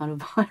in some kind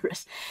of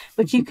virus.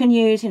 But you can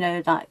use,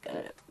 like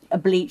a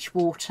bleach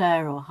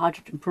water or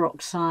hydrogen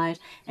peroxide,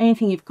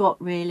 anything you've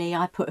got really.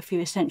 I put a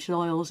few essential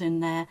oils in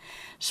there,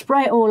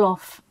 spray it all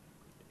off,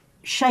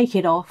 shake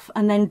it off,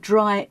 and then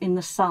dry it in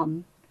the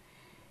sun.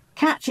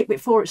 Catch it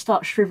before it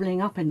starts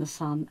shriveling up in the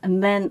sun,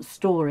 and then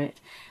store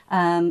it.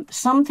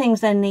 Some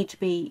things then need to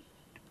be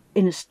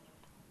in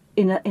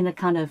a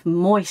kind of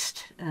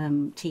moist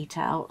tea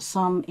towel,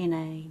 some in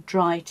a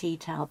dry tea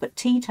towel. But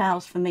tea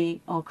towels for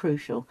me are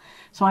crucial.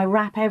 So I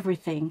wrap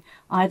everything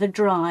either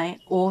dry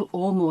or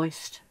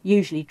moist,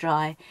 usually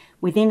dry,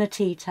 within a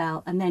tea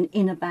towel and then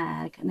in a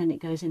bag, and then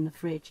it goes in the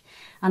fridge.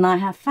 And I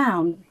have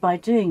found by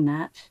doing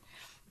that,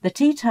 the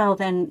tea towel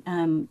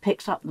then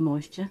picks up the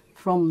moisture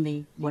from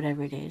the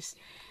whatever it is,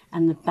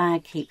 and the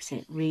bag keeps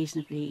it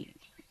reasonably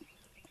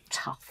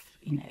tough,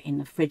 in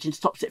the fridge, and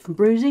stops it from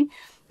bruising.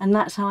 And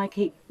that's how I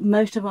keep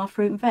most of our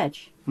fruit and veg.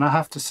 And I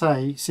have to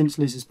say, since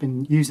Liz has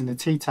been using the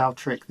tea towel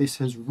trick, this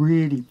has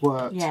really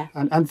worked. Yeah.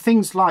 And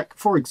things like,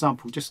 for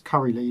example, just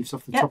curry leaves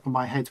off the top of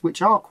my head,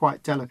 which are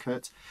quite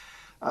delicate,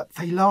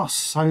 they last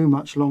so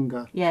much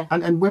longer. Yeah.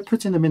 And we're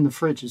putting them in the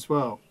fridge as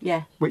well.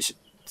 Yeah. Which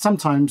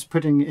sometimes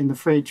putting it in the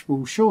fridge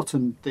will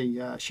shorten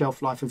the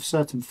shelf life of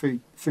certain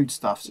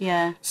foodstuffs.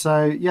 Yeah.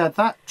 So yeah,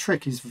 that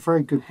trick is a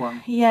very good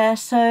one. Yeah,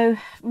 so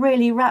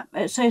really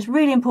so it's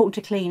really important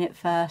to clean it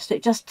first.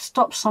 It just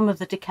stops some of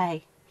the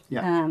decay.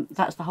 Yeah.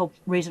 That's the whole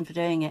reason for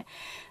doing it.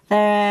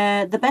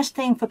 They're the best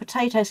thing for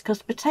potatoes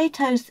because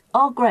potatoes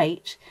are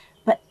great,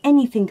 but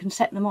anything can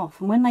set them off.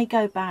 And when they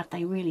go bad,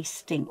 they really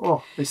stink.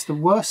 Oh, it's the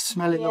worst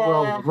smell in the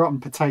world, a rotten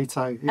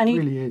potato. It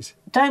really is.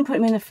 Don't put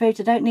them in the fridge.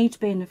 They don't need to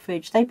be in the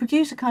fridge. They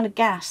produce a kind of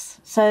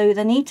gas, so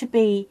they need to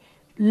be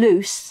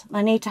loose.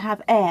 They need to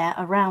have air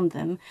around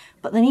them,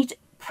 but they need to,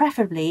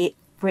 preferably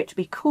for it to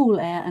be cool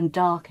air and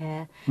dark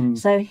air.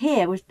 So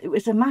here, it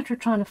was a matter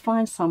of trying to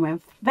find somewhere.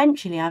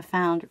 Eventually, I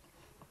found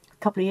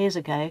couple of years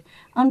ago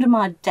under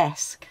my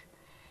desk.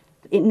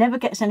 It never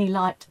gets any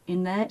light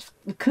in there. It's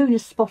the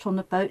coolest spot on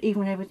the boat,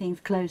 even when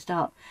everything's closed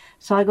up.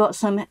 So I got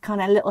some kind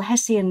of little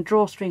Hessian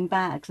drawstring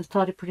bags and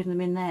started putting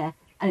them in there,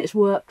 and it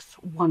works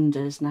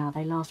wonders now.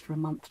 They last for a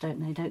month,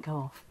 don't they? Don't go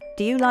off.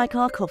 Do you like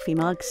our coffee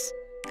mugs?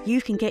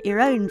 You can get your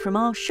own from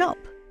our shop.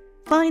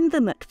 Find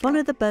them at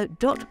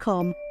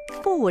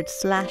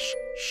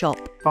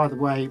followtheboat.com/shop. By the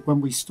way, when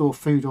we store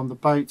food on the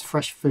boat,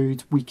 fresh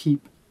food, we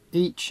keep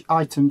each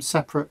item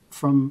separate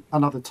from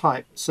another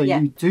type. So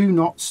you do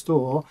not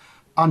store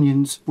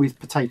onions with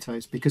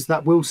potatoes because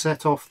that will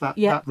set off that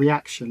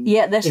reaction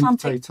there's in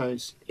something,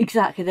 potatoes.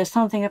 Exactly. There's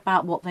something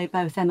about what they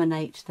both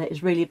emanate that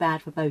is really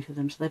bad for both of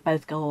them. So they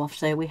both go off.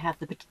 So we have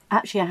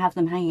actually I have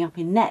them hanging up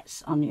in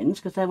nets, onions,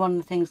 because they're one of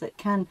the things that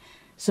can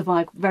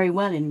survive very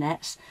well in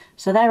nets.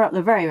 So they're up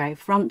the very, very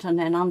front, and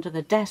then under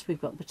the desk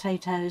we've got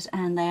potatoes,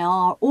 and they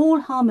are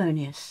all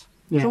harmonious.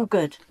 It's all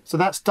good. So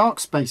that's dark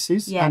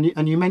spaces,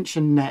 and you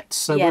mentioned nets.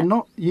 So we're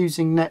not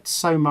using nets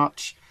so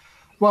much.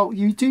 Well,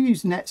 you do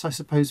use nets, I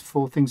suppose,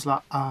 for things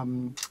like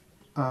I'm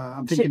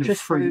thinking citrus of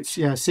fruits.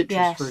 Yeah,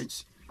 citrus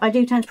fruits. I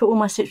do tend to put all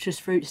my citrus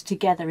fruits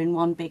together in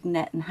one big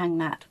net and hang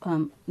that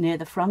near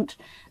the front,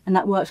 and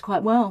that works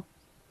quite well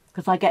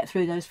because I get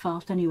through those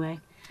fast anyway.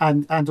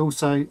 And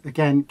also,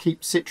 again,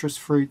 keep citrus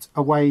fruit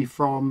away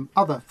from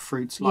other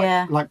fruits,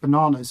 like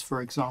bananas,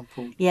 for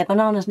example. Yeah,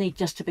 bananas need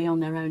just to be on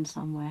their own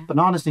somewhere.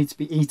 Bananas need to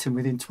be eaten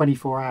within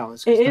 24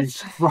 hours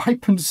because they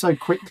ripen so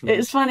quickly.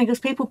 It's funny because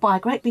people buy a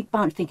great big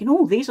bunch thinking,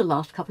 oh, these will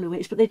last a couple of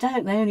weeks, but they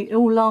don't. They only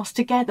all last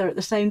together at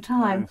the same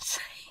time. Yeah.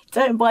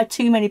 Don't buy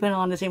too many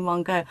bananas in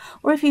one go.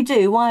 Or if you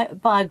do,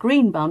 buy a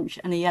green bunch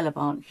and a yellow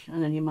bunch,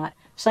 and then you might...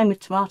 Same with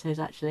tomatoes,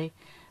 actually.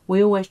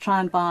 We always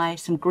try and buy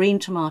some green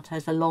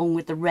tomatoes along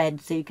with the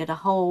red, so you get a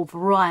whole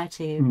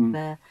variety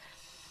of,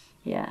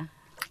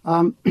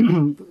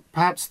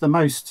 Perhaps the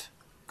most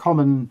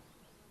common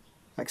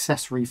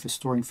accessory for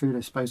storing food,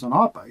 I suppose, on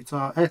our boat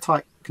are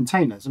airtight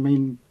containers. I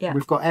mean,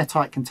 we've got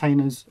airtight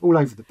containers all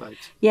over the boat.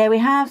 Yeah, we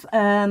have,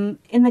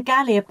 in the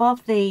galley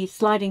above the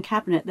sliding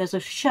cabinet, there's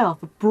a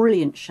shelf, a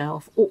brilliant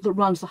shelf, that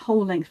runs the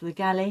whole length of the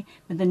galley,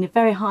 with then a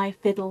very high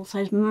fiddle, so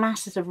there's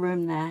masses of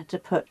room there to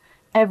put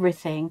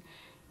everything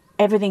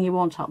you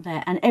want up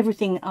there, and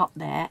everything up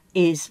there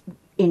is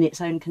in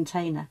its own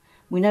container.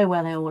 We know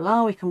where they all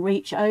are, we can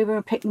reach over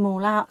and pick them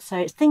all out, so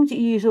it's things that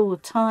you use all the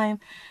time,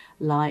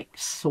 like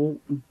salt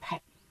and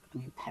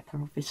pepper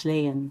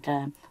obviously,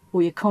 and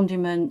all your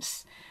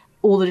condiments,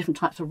 all the different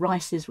types of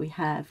rices we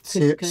have,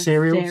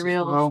 cereals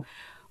well.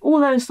 All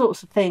those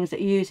sorts of things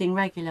that you're using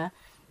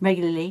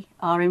regularly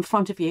are in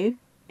front of you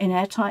in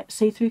airtight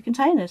see-through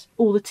containers.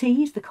 All the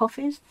teas, the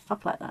coffees,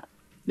 stuff like that.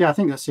 Yeah, I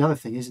think that's the other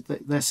thing, is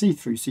that they're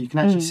see-through, so you can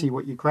actually see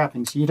what you're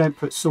grabbing, so you don't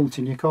put salt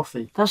in your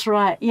coffee. That's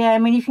right. Yeah, I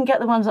mean, you can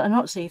get the ones that are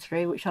not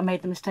see-through, which I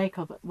made the mistake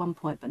of at one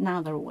point, but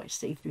now they're always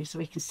see-through, so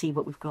we can see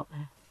what we've got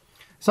there.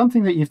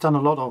 Something that you've done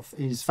a lot of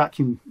is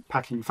vacuum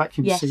packing,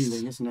 vacuum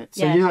sealing, isn't it?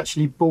 So you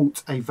actually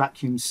bought a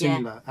vacuum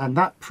sealer, and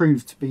that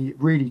proved to be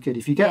really good.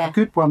 If you get a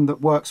good one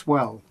that works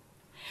well.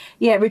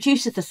 Yeah, it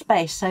reduces the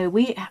space. So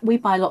we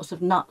buy lots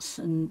of nuts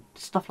and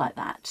stuff like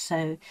that,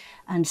 so,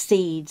 and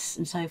seeds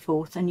and so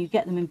forth, and you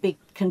get them in big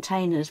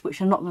containers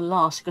which are not going to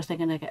last because they're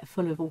going to get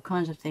full of all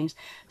kinds of things.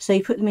 So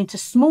you put them into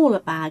smaller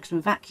bags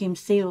and vacuum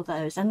seal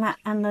those, and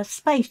the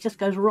space just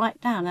goes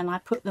right down, and I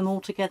put them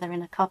all together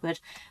in a cupboard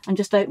and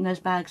just open those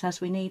bags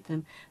as we need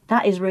them.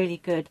 That is really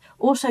good.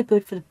 Also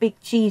good for the big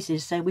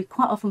cheeses. So we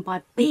quite often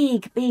buy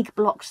big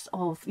blocks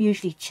of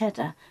usually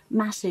cheddar,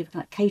 massive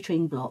like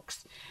catering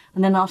blocks,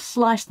 and then I'll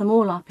slice them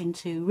all up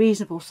into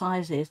reasonable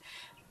sizes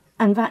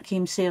and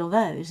vacuum seal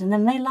those, and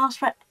then they last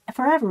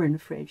forever in the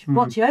fridge.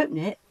 Once you open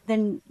it,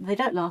 then they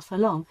don't last so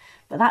long,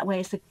 but that way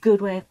it's a good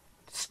way of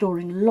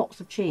storing lots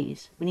of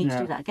cheese. We need to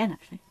do that again,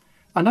 actually.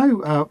 I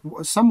know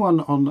someone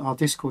on our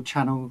Discord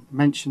channel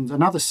mentioned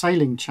another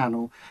sailing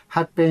channel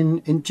had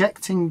been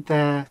injecting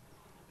their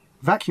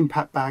vacuum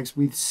pack bags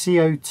with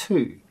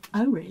CO2.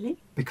 Oh, really?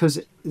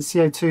 Because the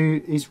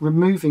CO2 is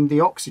removing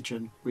the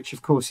oxygen, which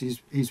of course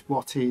is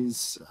what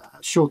is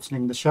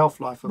shortening the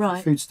shelf life of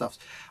the foodstuffs.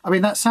 I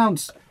mean, that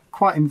sounds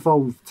quite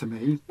involved to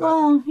me.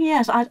 Well,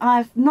 yes,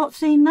 I've not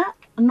seen that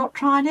and not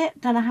tried it,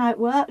 don't know how it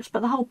works,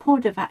 but the whole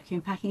point of vacuum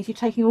packing is you're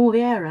taking all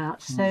the air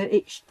out, so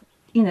it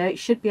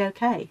should be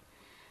okay.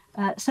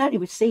 Certainly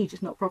with seeds,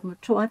 it's not a problem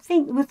at all. I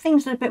think with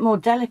things that are a bit more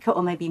delicate,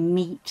 or maybe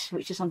meat,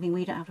 which is something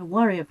we don't have to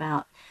worry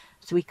about,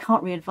 so we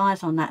can't really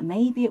advise on that.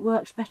 Maybe it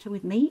works better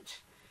with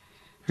meat.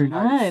 Who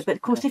knows? No, but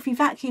of course, if you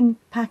vacuum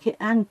pack it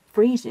and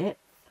freeze it,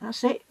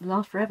 that's it. It'll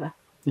last forever.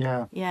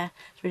 Yeah. Yeah,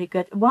 it's really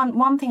good.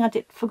 One thing I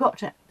forgot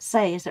to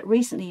say is that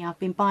recently I've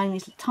been buying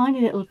these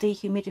tiny little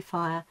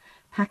dehumidifier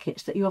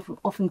packets that you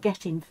often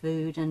get in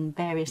food and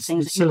various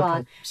things that you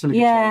buy.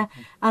 Yeah,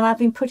 and I've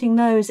been putting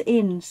those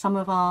in some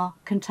of our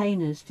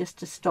containers just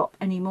to stop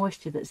any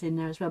moisture that's in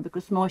there as well,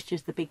 because moisture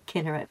is the big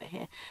killer over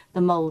here,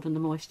 the mould and the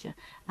moisture.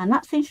 And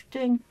that seems to be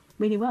doing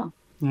really well.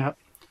 Yeah.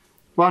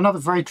 Well, another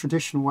very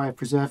traditional way of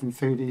preserving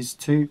food is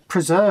to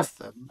preserve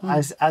them,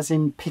 as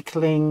in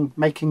pickling,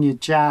 making your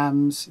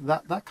jams,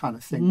 that kind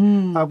of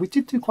thing. We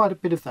did do quite a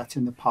bit of that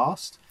in the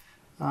past.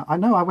 I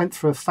know I went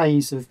through a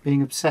phase of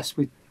being obsessed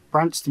with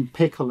Branston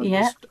pickle.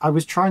 And I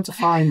was trying to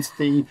find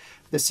the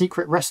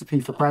secret recipe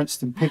for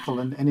Branston pickle,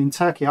 and in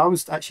Turkey I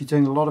was actually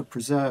doing a lot of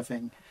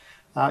preserving.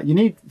 You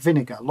need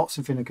vinegar, lots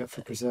of vinegar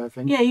for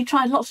preserving. Yeah, you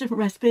tried lots of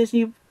different recipes and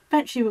you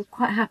eventually were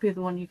quite happy with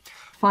the one you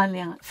finally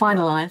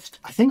finalised.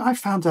 I think I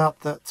found out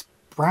that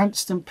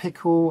Branston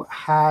pickle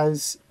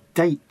has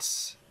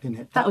dates in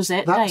it. That was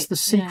it. That's the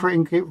secret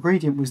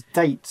ingredient, was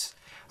dates.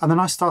 And then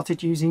I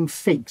started using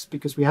figs,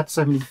 because we had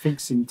so many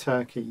figs in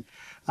Turkey.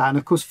 And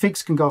of course,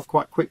 figs can go off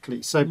quite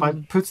quickly. So by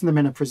putting them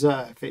in a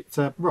preserve, it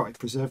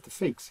preserved the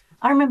figs.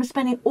 I remember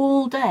spending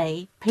all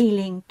day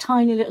peeling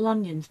tiny little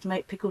onions to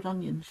make pickled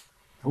onions.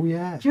 Oh,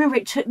 yeah. Do you remember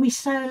it took me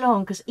so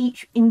long, because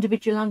each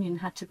individual onion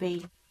had to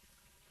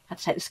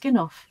take the skin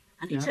off.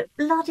 And it took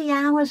bloody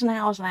hours and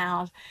hours and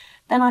hours.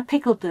 Then I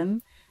pickled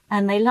them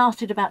and they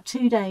lasted about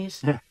 2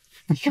 days. Yeah.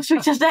 Because we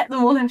just ate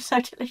them all. They were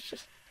so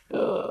delicious.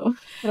 Oh.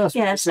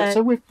 Yeah,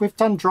 so we've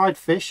done dried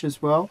fish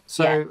as well.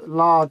 So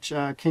large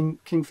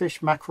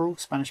kingfish, mackerel,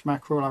 Spanish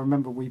mackerel. I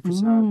remember we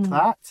preserved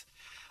that.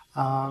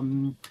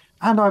 And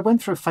I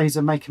went through a phase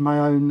of making my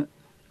own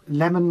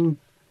lemon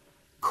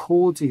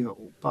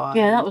cordial by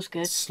that was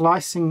good.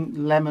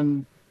 Slicing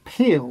lemon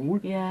peel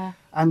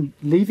and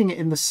leaving it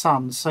in the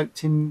sun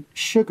soaked in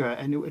sugar,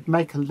 and it would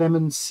make a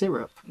lemon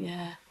syrup.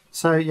 Yeah.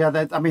 So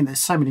there's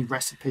so many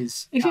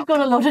recipes. If you've got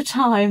a lot of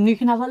time, you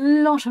can have a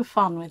lot of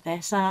fun with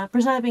this.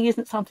 Preserving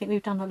isn't something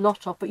we've done a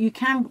lot of, but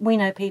we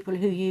know people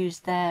who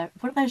use what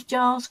are those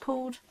jars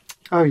called?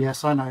 Oh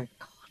yes, I know.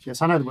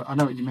 Yes, I know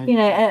what you mean. You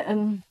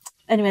know,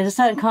 anyway, there's a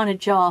certain kind of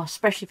jar,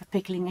 especially for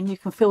pickling, and you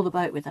can fill the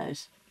boat with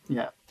those.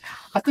 Yeah,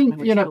 I think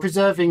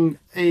preserving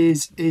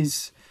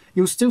is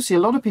you'll still see a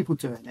lot of people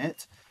doing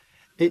it.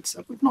 It's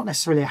not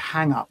necessarily a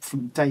hang-up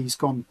from days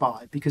gone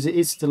by, because it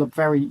is still a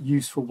very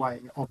useful way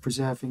of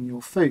preserving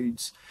your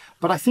foods.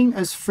 But I think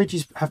as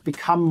fridges have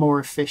become more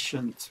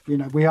efficient,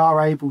 we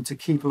are able to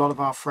keep a lot of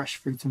our fresh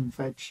fruit and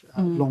veg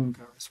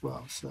longer as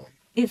well. So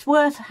it's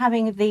worth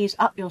having these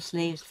up your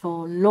sleeves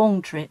for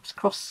long trips,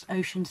 cross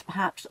oceans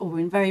perhaps, or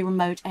in very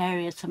remote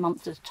areas for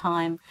months at a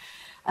time,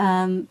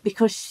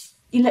 because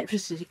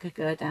electricity could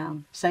go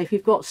down. So if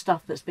you've got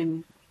stuff that's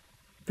been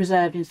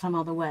preserved in some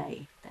other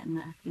way,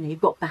 then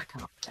you've got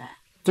backup there.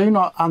 Do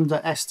not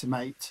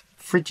underestimate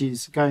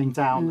fridges going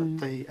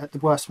down at the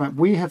worst moment.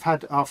 We have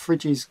had our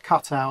fridges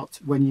cut out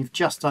when you've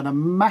just done a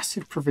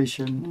massive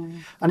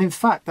provision, and in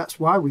fact that's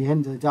why we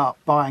ended up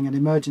buying an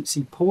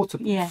emergency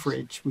portable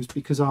fridge, was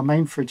because our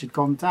main fridge had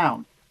gone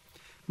down.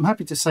 I'm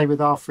happy to say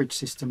with our fridge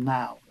system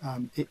now,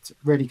 it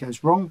rarely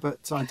goes wrong,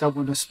 but I don't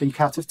want to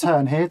speak out of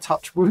turn here,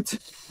 touch wood.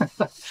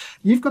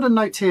 You've got a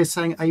note here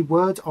saying a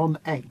word on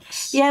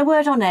eggs. Yeah,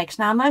 word on eggs.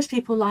 Now, most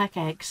people like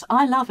eggs.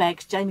 I love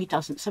eggs, Jamie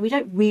doesn't, so we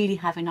don't really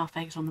have enough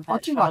eggs on the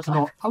boat.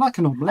 I like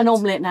an omelette. An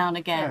omelette now and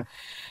again. Yeah.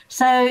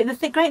 So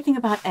the great thing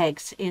about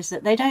eggs is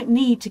that they don't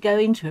need to go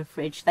into a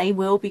fridge. They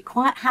will be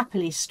quite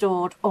happily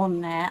stored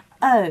on their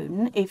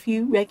own if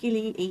you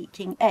regularly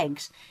eating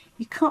eggs.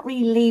 You can't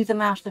really leave them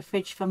out of the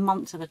fridge for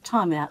months at a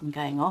time without them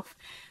going off,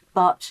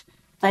 but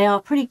they are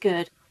pretty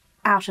good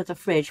out of the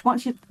fridge.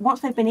 Once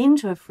they've been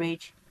into a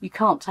fridge, you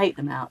can't take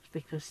them out,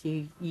 because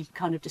you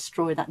kind of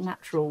destroy that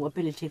natural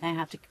ability they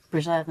have to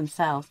preserve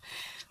themselves.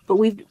 But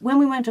when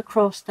we went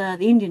across the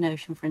Indian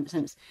Ocean, for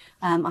instance,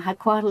 I had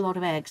quite a lot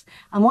of eggs.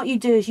 And what you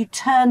do is you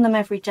turn them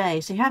every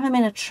day. So you have them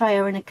in a tray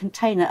or in a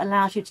container, it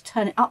allows you to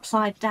turn it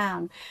upside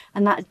down,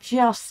 and that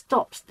just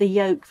stops the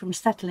yolk from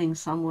settling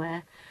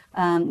somewhere.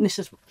 This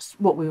is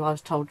what I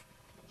was told.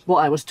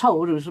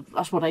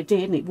 That's what I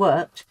did, and it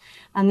worked.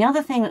 And the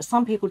other thing that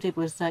some people did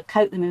was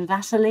coat them in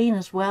Vaseline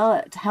as well.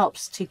 It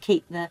helps to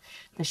keep the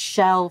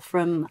shell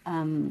from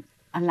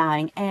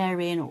allowing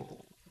air in or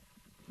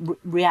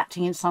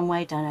reacting in some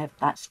way. Don't know if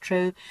that's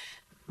true,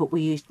 but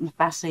we used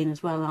Vaseline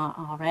as well on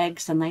our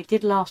eggs, and they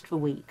did last for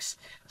weeks.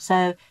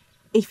 So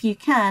if you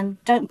can,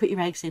 don't put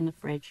your eggs in the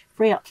fridge.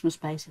 Free up some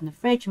space in the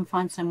fridge and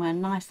find somewhere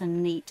nice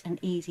and neat and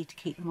easy to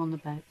keep them on the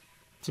boat.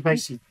 So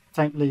basically,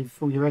 don't leave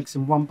all your eggs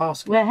in one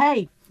basket. Well,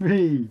 hey,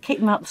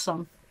 keep them out the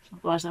sun,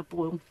 otherwise they'll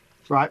boil.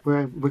 Right,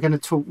 we're going to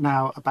talk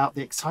now about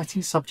the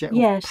exciting subject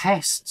of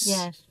pests.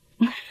 Yes.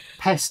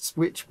 Pests,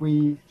 which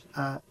we,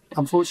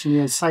 unfortunately,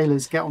 as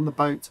sailors, get on the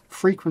boat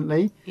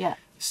frequently. Yeah.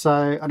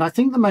 So, and I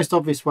think the most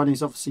obvious one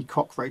is obviously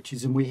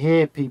cockroaches, and we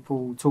hear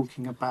people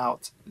talking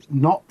about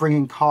not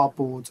bringing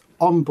cardboard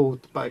on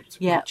board the boat,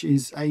 which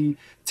is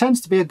tends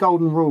to be a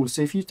golden rule.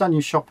 So if you've done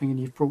your shopping and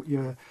you've brought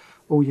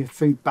all your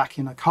food back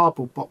in a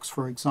cardboard box,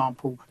 for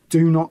example,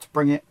 do not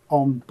bring it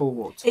on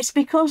board. It's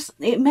because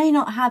it may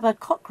not have a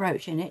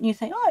cockroach in it, and you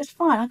think, oh, it's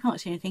fine, I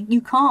can't see anything. You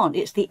can't.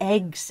 It's the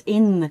eggs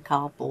in the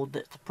cardboard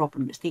that's the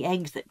problem. It's the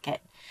eggs that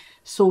get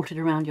sorted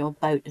around your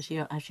boat as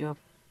you're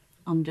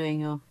undoing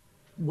your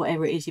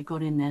whatever it is you've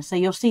got in there. So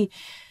you'll see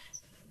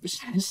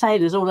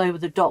sailors all over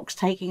the docks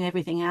taking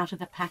everything out of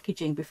the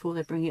packaging before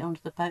they bring it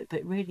onto the boat,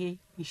 but really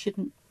you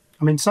shouldn't.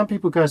 I mean, some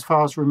people go as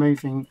far as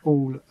removing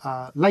all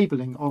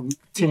labelling on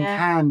tin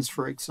cans,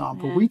 for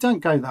example. We don't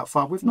go that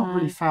far. We've not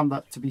really found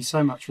that to be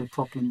so much of a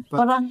problem.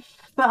 But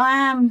I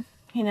am,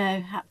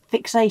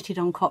 fixated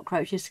on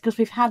cockroaches because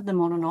we've had them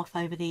on and off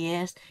over the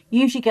years. You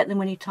usually get them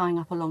when you're tying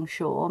up along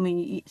shore. I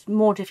mean, it's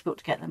more difficult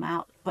to get them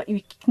out, but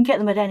you can get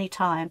them at any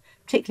time,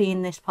 particularly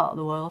in this part of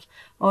the world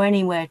or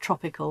anywhere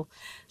tropical.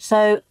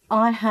 So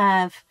I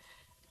have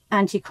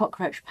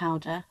anti-cockroach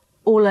powder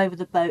all over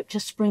the boat,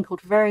 just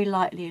sprinkled very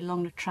lightly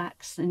along the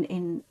tracks and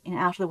in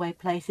out of the way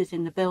places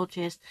in the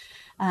bilges,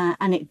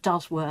 and it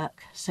does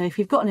work. So if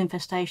you've got an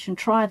infestation,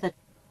 try the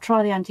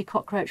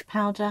anti-cockroach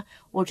powder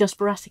or just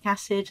boracic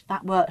acid.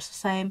 That works the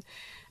same.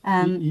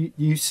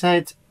 You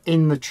said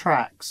in the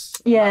tracks.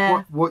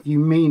 Yeah. What you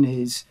mean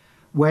is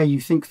where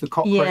you think the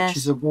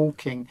cockroaches are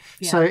walking.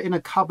 Yeah. So in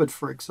a cupboard,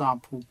 for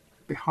example,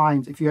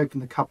 behind, if you open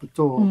the cupboard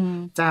door,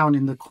 down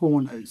in the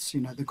corners,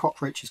 the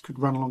cockroaches could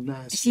run along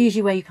there. It's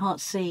usually where you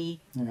can't see.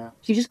 Yeah.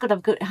 So you just got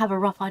to have a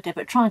rough idea,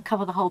 but try and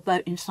cover the whole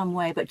boat in some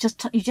way. But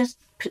you just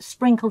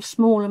sprinkle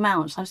small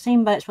amounts. I've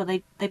seen boats where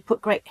they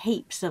put great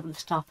heaps of the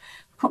stuff.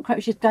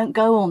 Cockroaches don't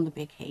go on the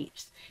big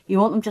heaps. You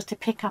want them just to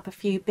pick up a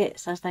few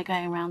bits as they're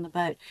going around the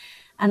boat.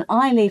 And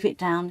I leave it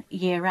down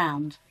year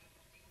round.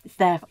 It's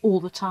there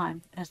all the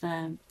time,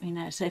 so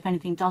if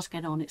anything does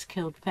get on, it's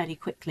killed fairly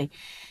quickly.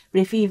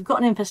 But if you've got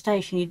an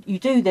infestation, you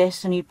do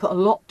this and you put a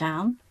lot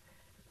down,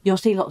 you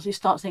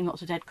start seeing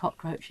lots of dead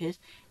cockroaches.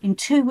 In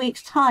 2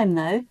 weeks' time,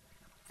 though,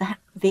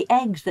 the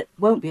eggs that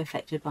won't be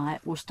affected by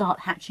it will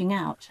start hatching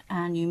out,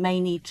 and you may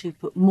need to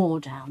put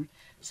more down.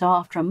 So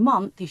after a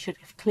month, you should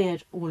have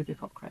cleared all of your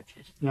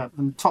cockroaches. Yeah,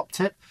 and top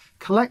tip,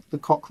 collect the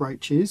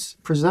cockroaches,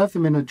 preserve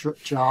them in a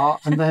jar,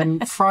 and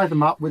then fry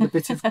them up with a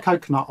bit of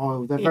coconut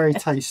oil. They're very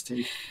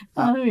tasty.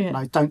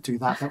 No, don't do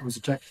that. That was a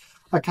joke.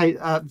 Okay,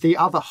 the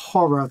other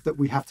horror that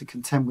we have to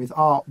contend with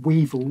are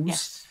weevils.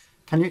 Yes.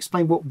 Can you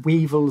explain what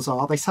weevils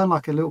are? They sound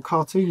like a little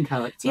cartoon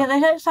character. Yeah, they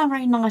don't sound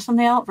very nice, and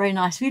they aren't very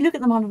nice. If you look at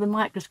them under the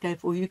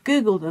microscope or you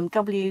Google them,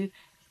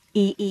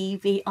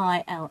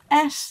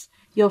 Weevils,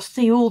 you'll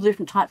see all the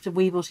different types of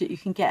weevils that you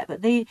can get.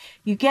 But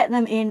you get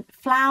them in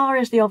flour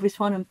is the obvious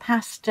one, and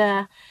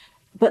pasta,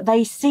 but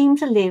they seem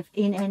to live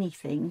in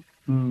anything.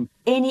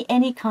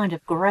 Any kind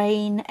of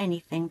grain,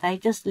 anything. They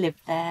just live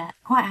there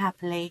quite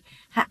happily,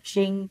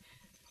 hatching,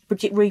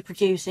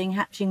 reproducing,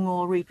 hatching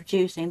more,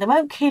 reproducing. They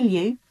won't kill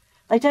you.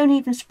 They don't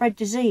even spread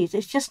disease.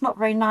 It's just not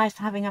very nice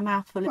having a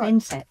mouthful of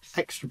insects.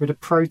 Extra bit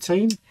of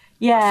protein,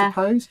 I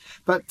suppose.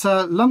 But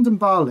London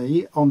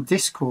Barley on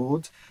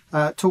Discord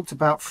talked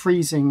about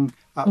freezing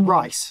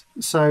rice.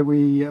 So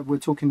we were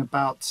talking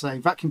about, say,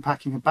 vacuum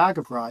packing a bag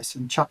of rice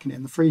and chucking it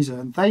in the freezer.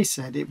 And they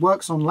said it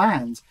works on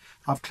land.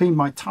 I've cleaned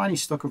my tiny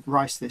stock of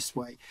rice this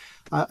way.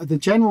 The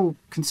general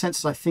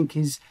consensus, I think,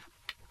 is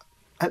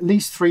at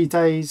least 3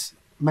 days,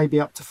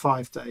 maybe up to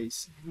 5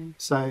 days.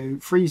 So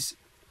freeze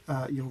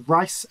your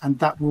rice, and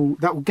that will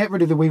get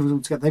rid of the weevils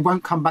altogether. They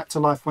won't come back to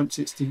life once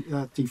it's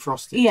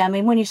defrosted. Yeah, I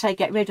mean, when you say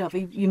get rid of,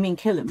 you mean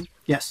kill them?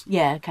 Yes.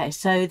 Yeah, okay.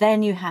 So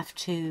then you have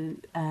to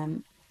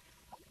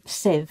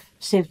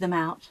sieve them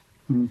out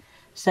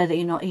so that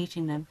you're not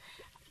eating them.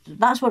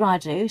 That's what I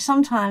do.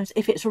 Sometimes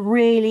if it's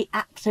really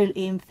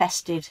absolutely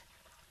infested,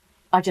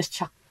 I just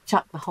chuck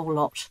the whole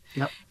lot.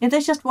 Yep. If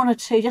there's just one or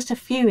two, just a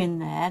few in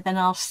there, then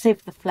I'll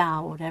sieve the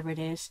flour, whatever it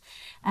is,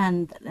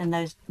 and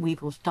those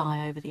weevils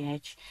die over the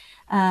edge.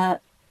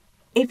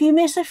 If you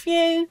miss a few,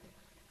 I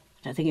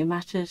don't think it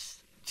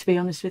matters, to be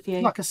honest with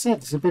you. Like I said,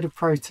 it's a bit of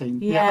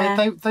protein.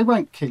 Yeah. They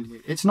won't kill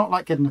you. It's not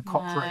like getting a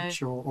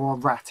cockroach or a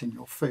rat in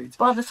your food.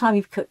 By the time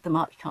you've cooked them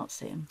up, you can't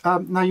see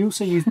them. No, you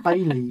also use bay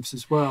leaves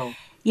as well.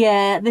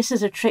 Yeah, this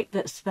is a trick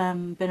that's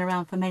been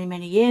around for many,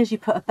 many years. You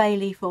put a bay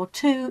leaf or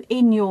two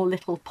in your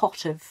little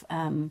pot of,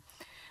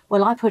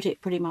 I put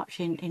it pretty much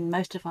in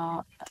most of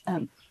our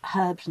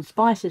herbs and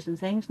spices and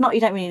things. You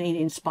don't really need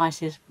it in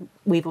spices.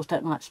 Weevils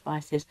don't like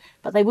spices,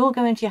 but they will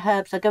go into your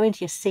herbs, they'll go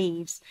into your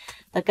seeds,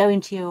 they'll go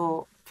into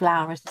your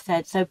flour, as I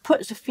said. So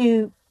put a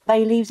few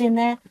bay leaves in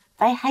there.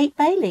 They hate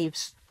bay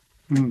leaves.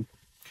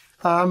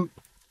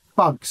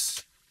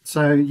 Bugs.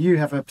 So you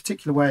have a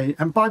particular way,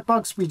 and by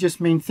bugs we just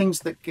mean things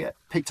that get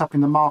picked up in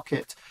the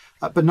market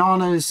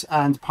Bananas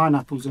and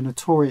pineapples are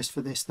notorious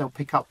for this. They'll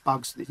pick up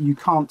bugs that you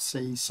can't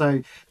see,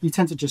 so you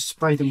tend to just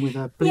spray them with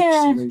a bleach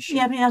solution.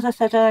 Yeah, I mean, as I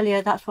said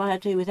earlier, that's what I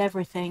do with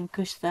everything,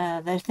 because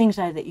there's things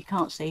there that you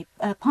can't see.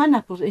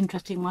 Pineapple's an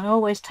interesting one. I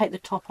always take the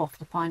top off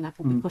the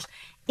pineapple because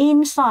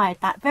inside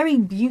that very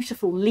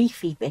beautiful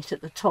leafy bit at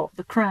the top,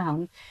 the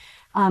crown,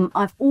 I'm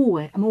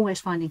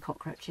always finding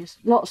cockroaches.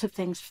 Lots of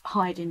things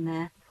hide in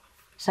there,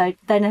 so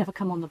they never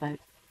come on the boat.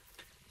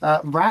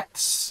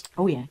 Rats.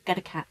 Oh yeah, get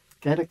a cat.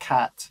 Get a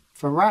cat.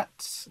 For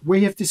rats,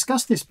 we have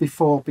discussed this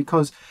before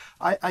because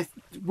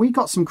we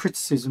got some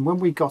criticism when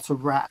we got a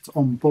rat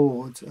on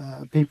board.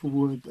 People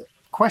were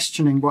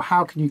questioning, well,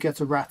 how can you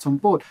get a rat on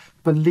board?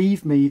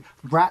 Believe me,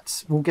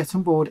 rats will get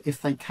on board if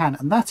they can,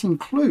 and that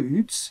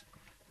includes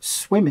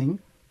swimming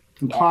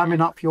and climbing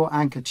up your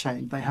anchor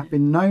chain. They have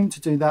been known to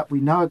do that.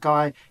 We know a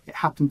guy it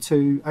happened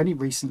to only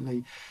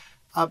recently.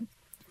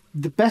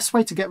 The best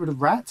way to get rid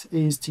of rat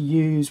is to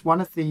use one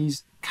of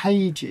these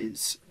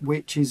cages,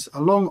 which is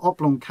a long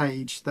oblong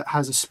cage that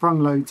has a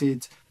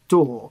sprung-loaded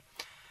door.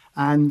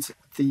 And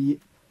the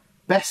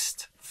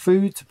best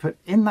food to put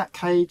in that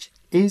cage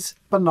is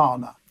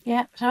banana.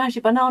 Yeah, so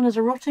actually bananas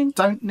are rotting.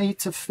 Don't need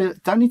to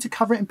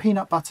cover it in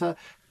peanut butter,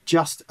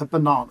 just a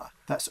banana.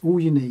 That's all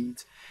you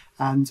need.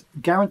 And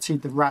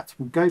guaranteed the rat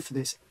will go for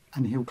this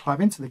and he'll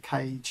climb into the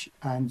cage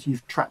and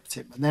you've trapped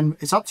him. And then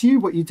it's up to you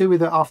what you do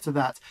with it after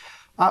that.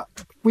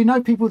 We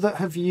know people that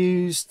have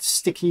used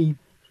sticky,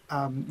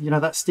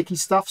 that sticky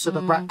stuff so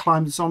the rat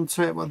climbs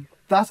onto it. Well,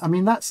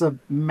 that's a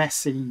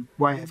messy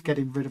way of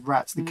getting rid of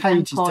rats. The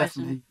cage is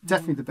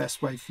definitely the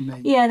best way for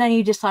me. Yeah, then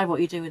you decide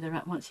what you do with the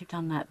rat once you've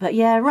done that. But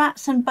yeah,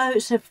 rats and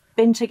boats have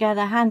been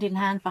together hand in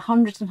hand for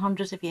hundreds and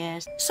hundreds of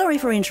years. Sorry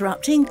for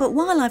interrupting, but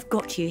while I've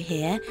got you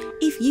here,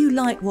 if you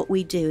like what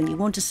we do and you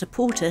want to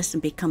support us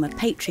and become a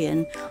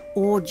Patreon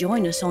or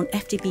join us on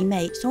FTB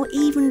Mates or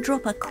even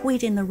drop a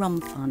quid in the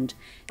rum fund,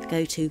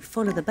 go to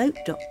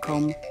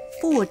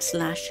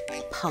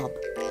followtheboat.com/pub.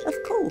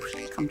 Of course,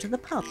 come to the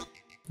pub.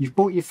 You've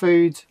bought your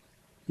food,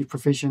 you've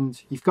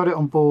provisioned, you've got it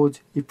on board,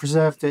 you've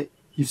preserved it,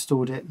 you've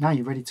stored it, now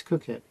you're ready to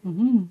cook it.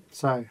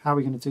 So how are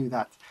we going to do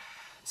that?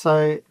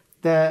 So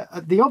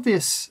the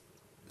obvious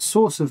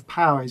source of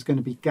power is going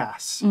to be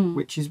gas,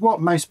 which is what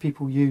most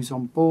people use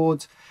on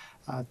board.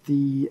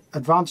 The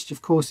advantage,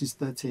 of course, is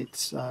that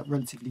it's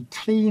relatively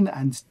clean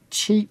and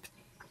cheap,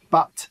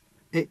 but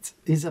it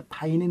is a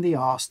pain in the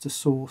arse to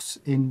source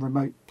in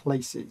remote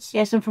places.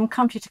 Yes, and from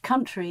country to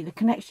country, the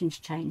connections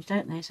change,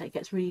 don't they? So it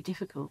gets really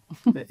difficult.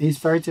 It is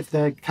very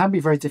difficult. They can be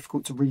very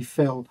difficult to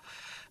refill.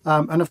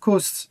 And of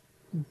course,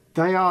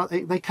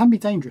 they can be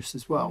dangerous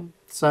as well.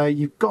 So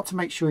you've got to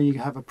make sure you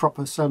have a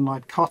proper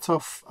solenoid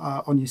cutoff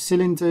on your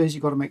cylinders.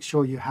 You've got to make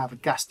sure you have a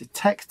gas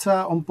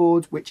detector on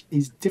board, which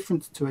is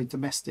different to a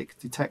domestic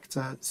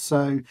detector.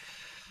 So,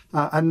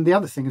 and the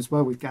other thing as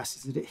well with gas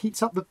is that it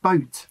heats up the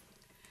boat.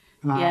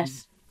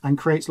 Yes. And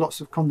creates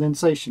lots of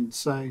condensation.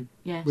 So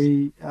yes.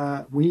 we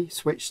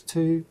switched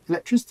to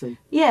electricity.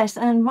 Yes,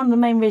 and one of the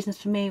main reasons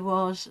for me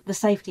was the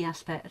safety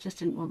aspect. I just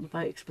didn't want the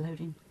boat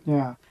exploding.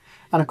 Yeah,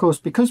 and of course,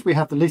 because we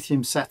have the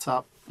lithium set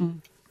up,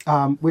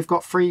 we've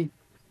got free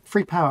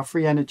power,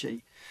 free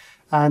energy.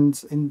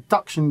 And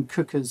induction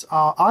cookers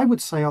I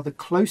would say, are the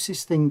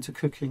closest thing to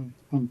cooking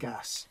on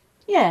gas.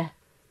 Yeah.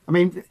 I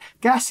mean,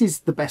 gas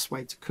is the best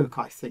way to cook,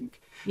 I think.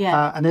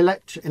 Yeah. And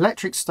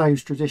electric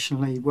stoves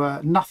traditionally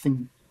were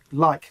nothing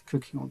like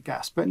cooking on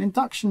gas, but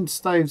induction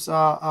stoves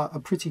are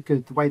pretty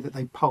good, the way that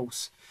they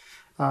pulse.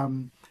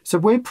 So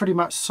we're pretty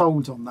much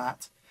sold on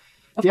that.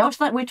 Of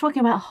course, like we're talking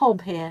about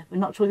hob here. We're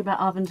not talking about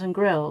ovens and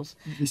grills.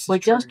 We're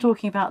just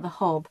talking about the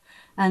hob.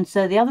 And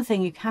so the other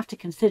thing you have to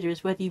consider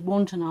is whether you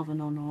want an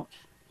oven or not.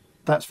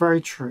 That's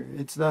very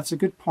true. That's a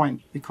good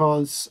point,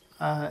 because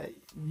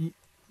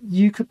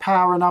you could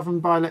power an oven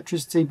by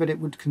electricity, but it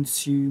would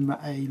consume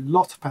a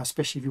lot of power,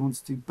 especially if you want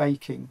to do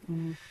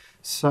baking.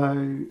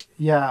 So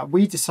yeah,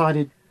 we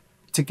decided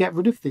to get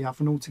rid of the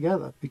oven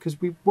altogether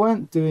because we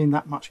weren't doing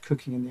that much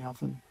cooking in the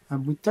oven,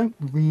 and we don't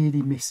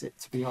really miss it,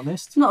 to be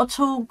honest. Not at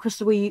all,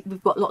 because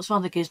we've got lots of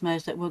other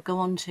gizmos that we'll go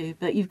on to,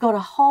 but you've got a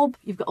hob,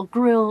 you've got a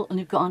grill, and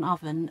you've got an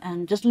oven,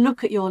 and just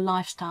look at your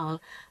lifestyle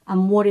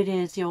and what it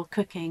is you're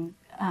cooking.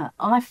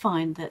 I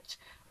find that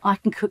I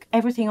can cook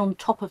everything on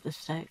top of the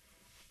stove.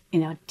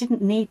 I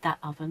didn't need that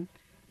oven.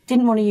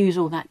 Didn't want to use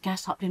all that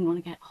gas up, didn't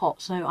want to get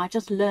hot. So I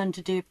just learned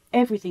to do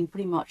everything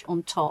pretty much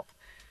on top.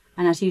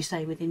 And as you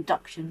say, with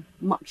induction,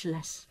 much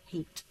less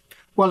heat.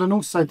 Well, and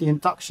also the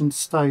induction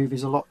stove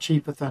is a lot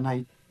cheaper than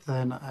a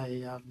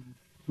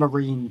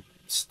marine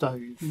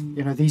stove.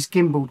 These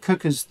gimbaled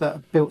cookers that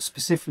are built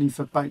specifically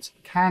for boats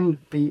can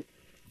be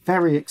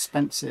very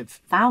expensive.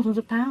 Thousands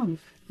of pounds.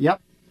 Yep.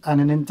 And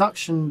an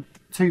induction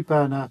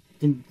 2-burner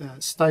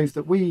stove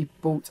that we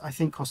bought, I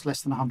think, cost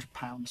less than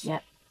 £100.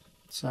 Yep.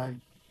 So,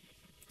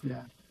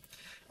 yeah.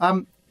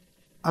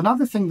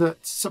 Another thing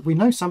that we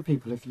know some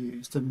people have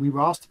used, and we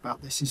were asked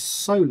about this, is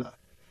solar.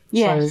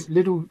 Yes. So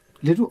little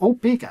or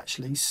big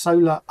actually,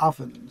 solar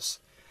ovens,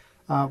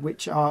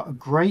 which are a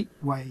great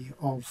way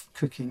of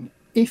cooking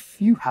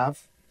if you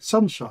have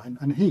sunshine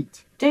and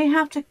heat. Do you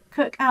have to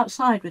cook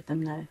outside with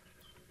them though?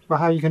 Well,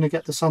 how are you going to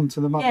get the sun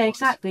to the mud? Yeah,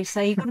 exactly. So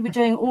you've got to be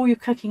doing all your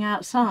cooking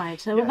outside.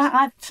 So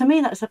Yes. to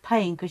me, that's a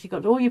pain because you've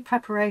got all your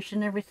preparation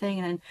and everything,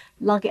 and then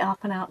lug it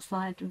up and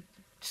outside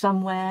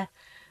somewhere,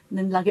 and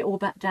then lug it all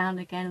back down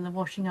again, and then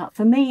washing up.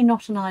 For me,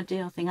 not an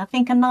ideal thing. I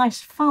think a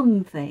nice,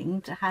 fun thing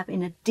to have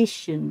in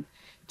addition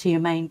to your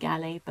main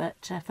galley,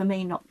 but for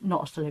me, not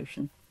a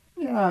solution.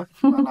 Yeah,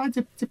 well,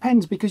 it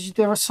depends because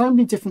there are so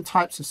many different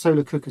types of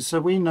solar cookers.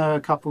 So we know a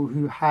couple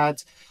who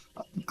had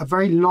a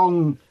very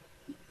long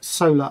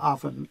solar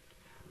oven,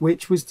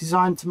 which was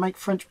designed to make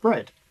French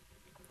bread.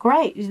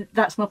 Great,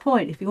 that's my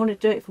point. If you want to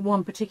do it for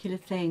one particular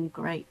thing,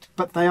 great.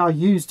 But they are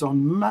used on,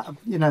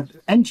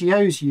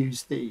 NGOs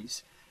use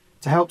these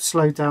to help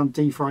slow down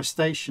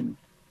deforestation.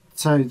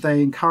 So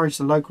they encourage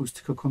the locals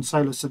to cook on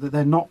solar so that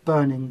they're not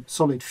burning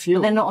solid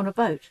fuel. But they're not on a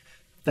boat.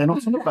 They're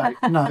not on a boat,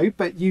 no,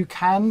 but you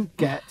can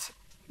get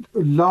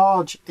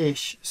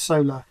large-ish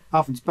solar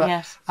ovens. But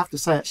Yes. I have to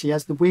say, actually,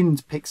 as the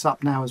wind picks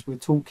up now as we're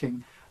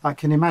talking, I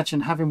can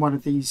imagine having one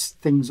of these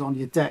things on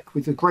your deck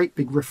with a great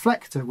big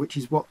reflector, which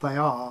is what they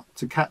are,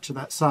 to capture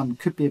that sun,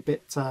 could be a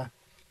bit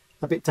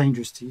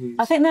dangerous to use.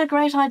 I think they're a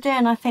great idea,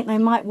 and I think they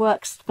might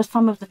work for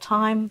some of the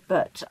time,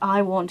 but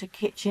I want a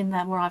kitchen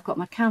there where I've got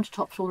my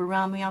countertops all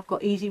around me, I've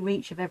got easy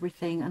reach of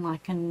everything, and I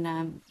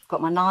can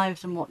got my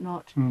knives and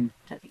whatnot. Don't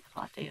think it's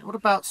ideal. What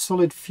about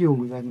solid fuel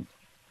then?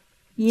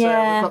 So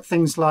Yeah, we've got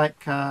things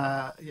like,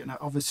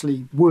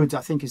 obviously wood, I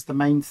think, is the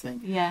main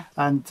thing. yeah.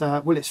 And,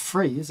 well, it's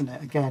free, isn't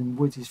it? Again,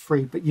 wood is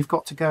free, but you've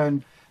got to go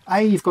and,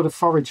 A, you've got to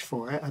forage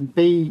for it, and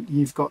B,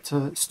 you've got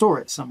to store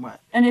it somewhere.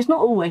 And it's not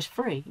always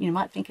free. You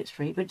might think it's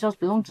free, but it does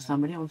belong to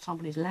somebody on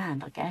somebody's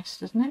land, I guess,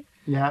 doesn't it?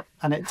 Yeah,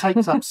 and it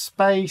takes up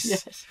space,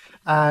 Yes.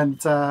 and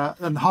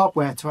the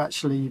hardware to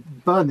actually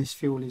burn this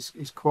fuel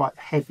is quite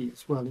heavy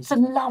as well, It's a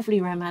isn't it? lovely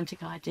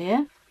romantic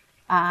idea,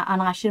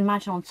 and I should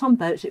imagine on some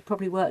boats it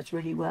probably works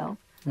really well.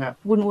 Yeah.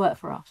 Wouldn't work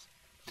for us.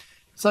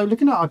 So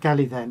looking at our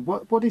galley then,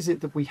 what is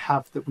it that we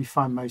have that we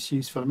find most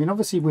useful? I mean,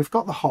 obviously we've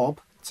got the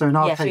hob, so in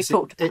our Yes, we case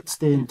talked about it's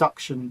the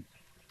induction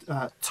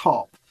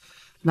top.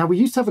 Now, we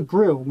used to have a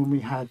grill when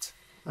we had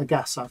a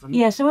gas oven.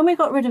 Yeah, so when we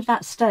got rid of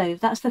that stove,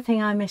 that's the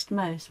thing I missed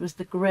most, was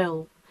the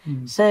grill.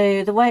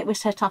 So the way it was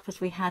set up is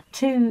we had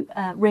two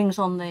rings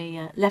on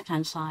the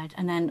left-hand side,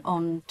 and then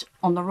on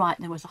the right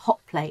there was a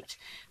hot plate,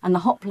 and the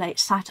hot plate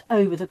sat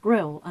over the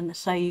grill, and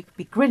so you could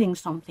be grilling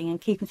something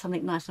and keeping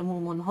something nice and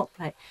warm on the hot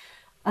plate.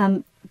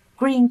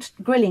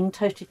 Grilling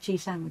toasted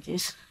cheese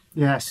sandwiches.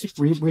 Yes,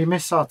 we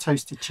miss our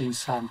toasted cheese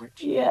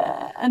sandwich.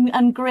 Yeah,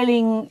 and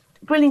grilling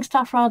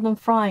stuff rather than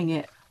frying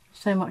it,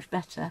 so much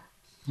better.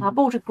 I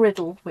bought a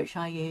griddle, which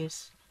I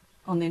use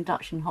on the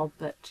induction hob,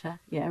 but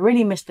yeah, I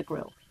really missed the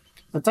grill.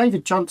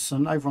 David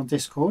Johnson over on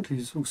Discord,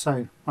 who's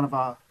also one of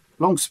our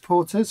long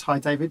supporters, hi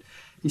David,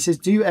 he says,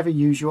 do you ever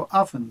use your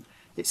oven?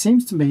 It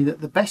seems to me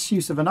that the best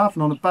use of an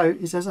oven on a boat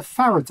is as a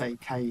Faraday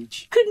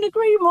cage. Couldn't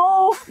agree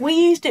more. We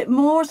used it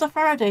more as a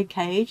Faraday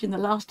cage in the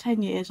last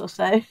 10 years or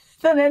so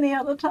than any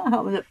other time,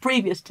 in the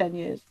previous 10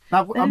 years.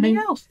 Now, I Anything mean,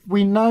 else?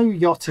 we know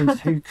yachties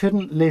who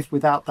couldn't live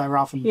without their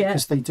oven Yeah.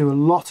 because they do a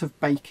lot of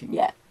baking.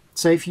 Yeah.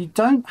 So if you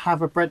don't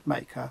have a bread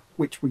maker,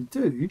 which we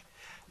do,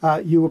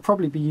 you will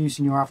probably be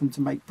using your oven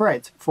to make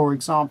bread, for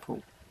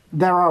example.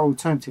 There are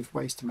alternative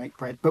ways to make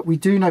bread, but we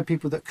do know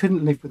people that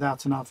couldn't live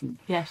without an oven.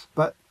 Yes.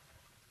 But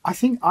I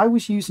think I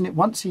was using it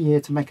once a year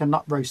to make a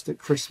nut roast at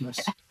Christmas.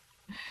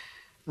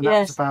 And that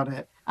Yes. was about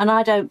it. And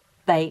I don't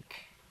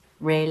bake,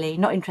 really.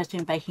 Not interested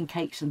in baking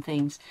cakes and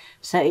things.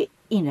 So,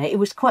 it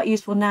was quite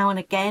useful now and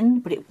again,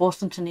 but it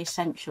wasn't an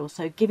essential.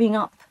 So giving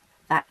up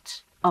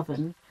that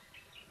oven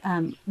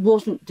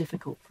wasn't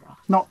difficult for us.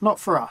 Not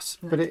for us,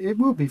 but it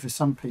will be for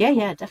some people.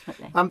 Yeah,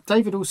 definitely.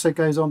 David also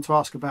goes on to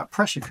ask about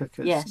pressure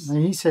cookers. Yes.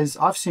 And he says,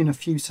 I've seen a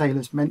few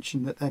sailors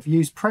mention that they've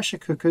used pressure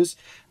cookers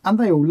and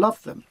they all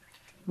love them.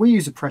 We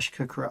use a pressure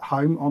cooker at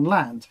home on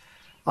land.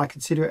 I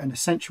consider it an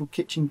essential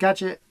kitchen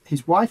gadget.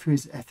 His wife, who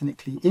is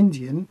ethnically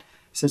Indian,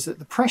 says that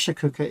the pressure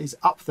cooker is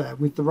up there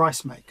with the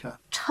rice maker.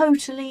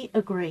 Totally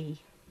agree.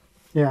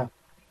 Yeah.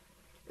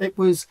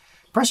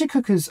 Pressure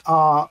cookers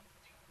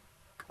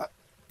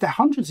they're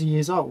hundreds of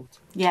years old.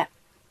 Yeah.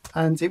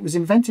 And it was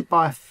invented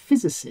by a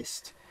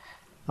physicist.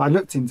 I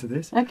looked into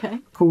this. Okay.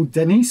 Called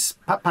Denis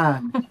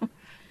Papin.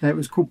 And it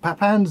was called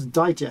Papin's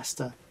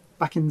digester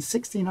back in the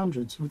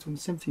 1600s. We're talking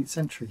 17th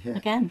century here.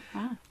 Again.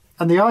 Wow.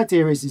 And the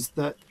idea is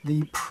that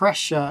the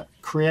pressure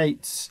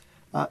creates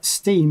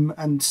steam,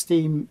 and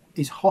steam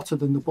is hotter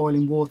than the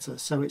boiling water.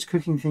 So it's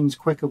cooking things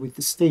quicker with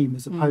the steam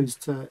as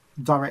opposed to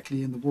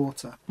directly in the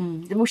water.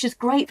 Which is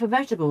great for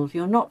vegetables.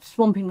 You're not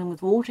swamping them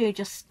with water, you're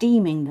just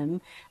steaming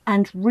them,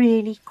 and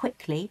really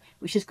quickly,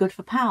 which is good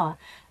for power.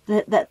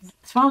 That,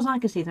 as far as I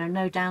can see, there are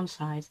no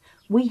downsides.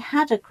 We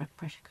had a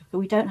pressure cooker,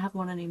 we don't have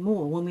one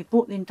anymore. When we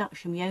bought the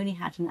induction, we only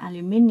had an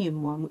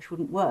aluminium one, which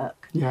wouldn't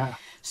work. Yeah.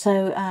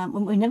 So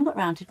we never got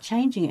around to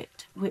changing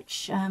it,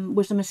 which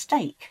was a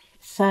mistake.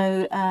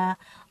 So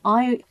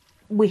I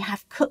we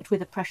have cooked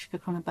with a pressure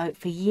cooker on a boat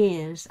for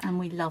years and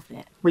we love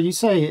it. Well, you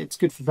say it's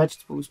good for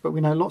vegetables, but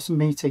we know lots of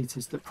meat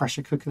eaters that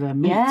pressure cooker their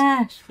meat.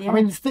 Yes, yes. I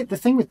mean, the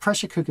thing with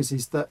pressure cookers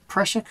is that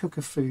pressure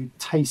cooker food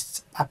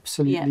tastes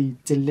absolutely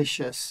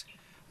delicious.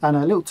 And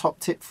a little top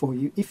tip for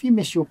you, if you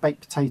miss your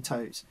baked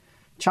potatoes,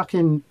 chuck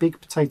in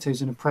big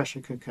potatoes in a pressure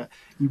cooker.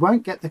 You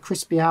won't get the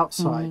crispy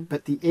outside,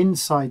 but the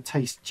inside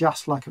tastes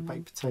just like a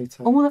baked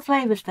potato. All the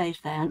flavour stays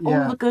there, and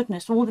all the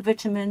goodness, all the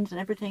vitamins and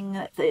everything,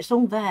 it's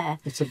all there.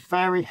 It's a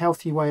very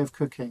healthy way of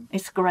cooking.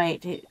 It's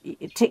great.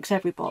 It ticks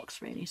every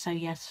box, really. So,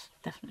 yes,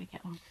 definitely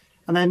get one.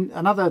 And then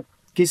another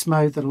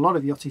gizmo that a lot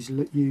of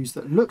yachties use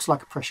that looks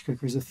like a pressure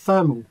cooker is a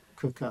thermal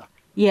cooker.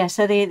 Yeah,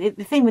 so the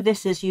thing with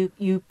this is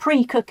you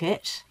pre-cook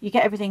it, you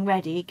get everything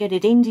ready, get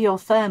it into your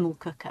thermal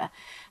cooker,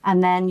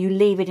 and then you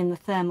leave it in the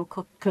thermal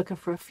cooker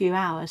for a few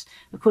hours.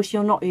 Of course,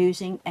 you're not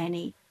using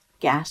any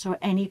gas or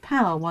any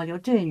power while you're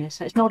doing this,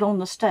 so it's not on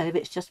the stove,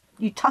 it's just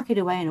you tuck it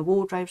away in a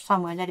wardrobe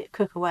somewhere, let it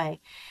cook away.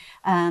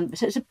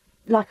 So it's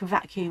like a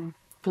vacuum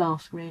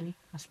flask, really,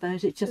 I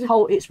suppose. It's just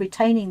it's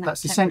retaining that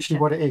That's essentially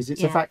what it is.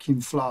 It's a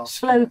vacuum flask.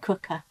 Slow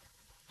cooker.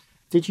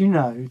 Did you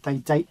know they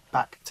date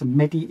back to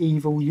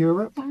medieval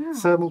Europe,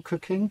 thermal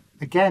cooking?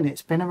 Again,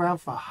 it's been around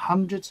for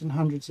hundreds and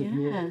hundreds of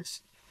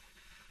years.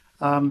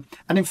 And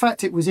in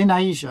fact, it was in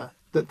Asia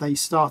that they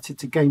started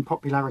to gain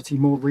popularity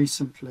more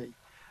recently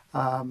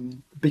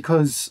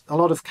because a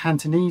lot of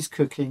Cantonese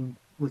cooking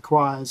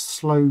requires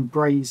slow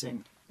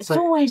braising. It's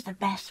always the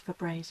best for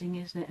braising,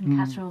 isn't it? And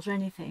casseroles or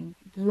anything.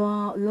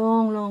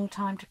 Long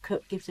time to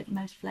cook gives it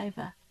most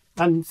flavour.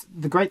 And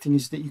the great thing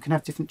is that you can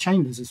have different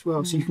chambers as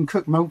well, so you can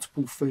cook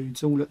multiple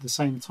foods all at the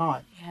same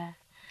time.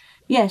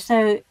 Yeah.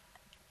 So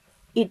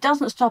it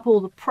doesn't stop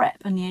all the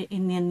prep in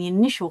the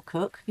initial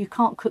cook. You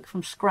can't cook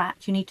from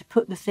scratch. You need to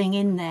put the thing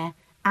in there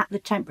at the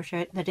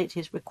temperature that it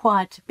is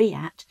required to be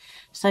at.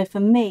 So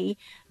for me,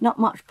 not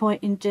much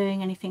point in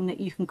doing anything that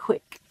you can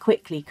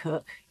quickly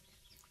cook.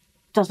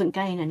 Doesn't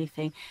gain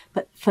anything,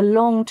 but for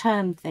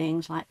long-term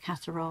things like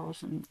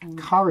casseroles and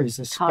curries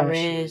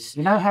especially.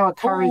 You know how a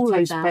curry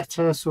tastes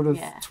better sort of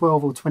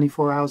 12 or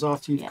 24 hours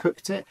after you've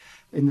cooked it?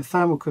 In the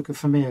thermal cooker,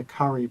 for me, a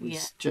curry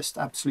was just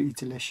absolutely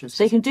delicious.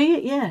 So you can do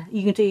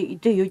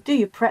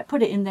your prep,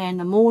 put it in there in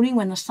the morning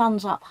when the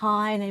sun's up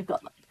high, and you've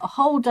got a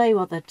whole day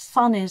while the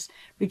sun is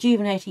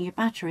rejuvenating your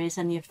batteries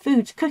and your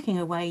food's cooking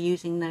away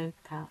using no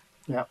power.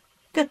 Yeah.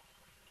 Good.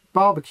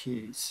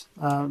 Barbecues.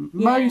 I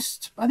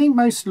think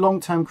most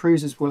long-term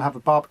cruisers will have a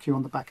barbecue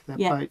on the back of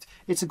their boat.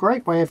 It's a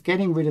great way of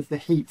getting rid of the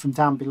heat from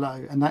down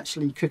below and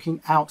actually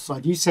cooking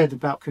outside. You said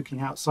about cooking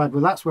outside.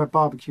 Well, that's where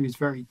barbecue is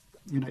very,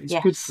 it's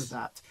good for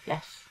that.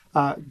 Yes.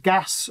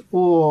 Gas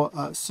or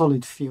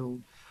solid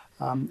fuel.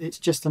 It's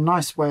just a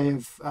nice way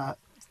of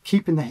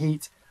keeping the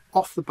heat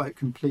off the boat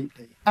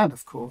completely. And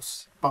of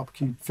course,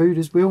 barbecue food,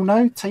 as we all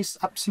know, tastes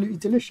absolutely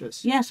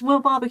delicious. Yes, we'll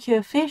barbecue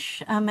a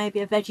fish,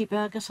 maybe a veggie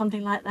burger,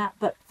 something like that.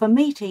 But for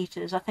meat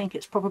eaters, I think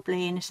it's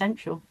probably an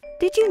essential.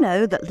 Did you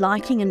know that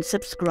liking and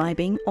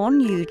subscribing on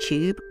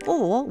YouTube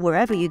or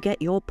wherever you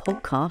get your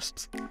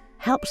podcasts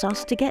helps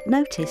us to get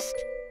noticed?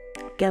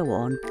 Go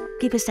on,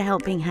 give us a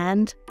helping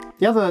hand.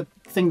 The other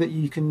thing that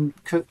you can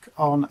cook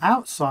on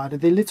outside are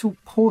the little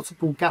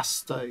portable gas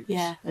stoves.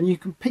 Yeah. And you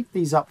can pick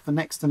these up for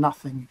next to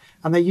nothing.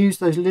 And they use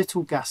those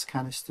little gas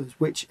canisters,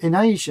 which in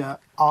Asia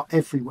are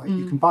everywhere.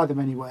 You can buy them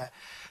anywhere.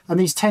 And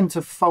these tend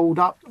to fold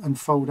up and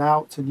fold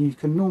out, and you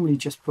can normally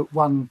just put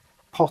one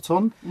pot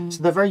on.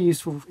 So they're very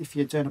useful if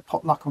you're doing a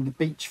potluck on the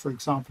beach, for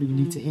example, you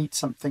need to heat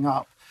something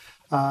up.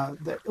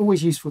 They're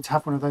always useful to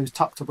have one of those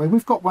tucked away.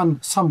 We've got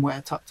one somewhere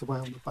tucked away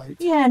on the boat.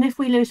 Yeah, and if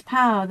we lose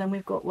power, then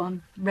we've got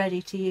one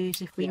ready to use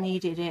if we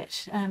needed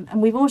it.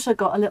 And we've also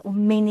got a little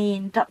mini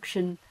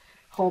induction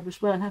hob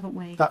as well, haven't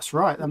we? That's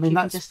right. I mean,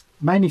 that's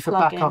mainly for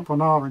backup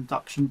on our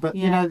induction. But,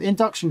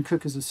 induction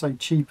cookers are so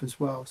cheap as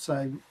well.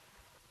 So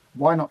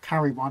why not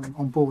carry one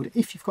on board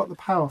if you've got the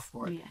power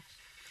for it? Yes.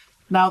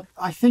 Now,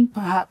 I think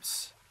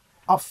perhaps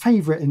our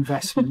favourite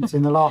investment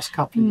in the last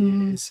couple of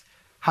years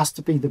has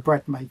to be the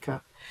bread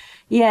maker.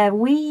 Yeah,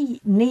 we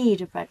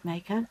need a bread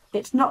maker.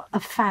 It's not a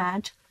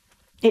fad.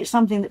 It's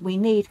something that we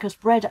need because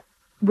bread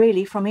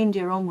really from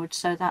India onwards,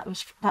 so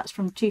that's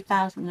from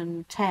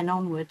 2010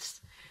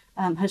 onwards,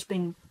 has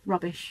been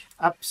rubbish.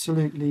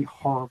 Absolutely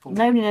horrible.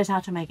 Nobody knows how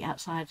to make it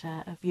outside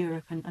of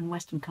Europe and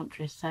Western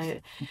countries. So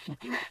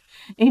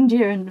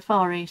India and the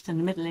Far East and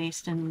the Middle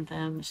East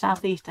and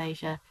Southeast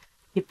Asia,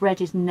 your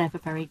bread is never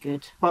very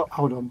good. Well,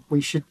 hold on.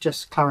 We should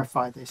just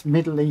clarify this.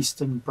 Middle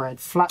Eastern bread,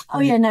 flat bread. Oh,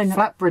 yeah, no.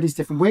 Flat bread is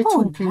different.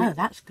 No,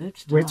 that's good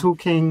stuff. We're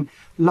talking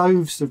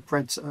loaves of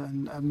bread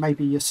and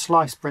maybe your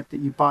sliced bread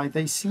that you buy.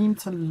 They seem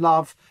to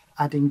love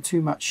adding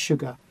too much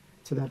sugar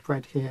to their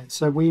bread here.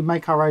 So we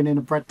make our own in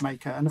a bread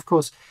maker. And of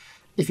course,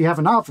 if you have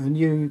an oven,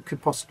 you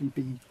could possibly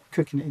be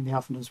cooking it in the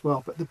oven as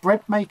well. But the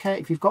bread maker,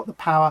 if you've got the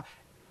power,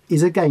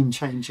 is a game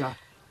changer.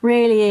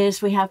 Really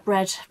is. We have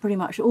bread pretty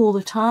much all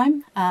the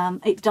time.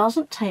 It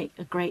doesn't take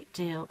a great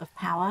deal of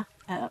power.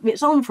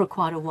 It's on for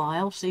quite a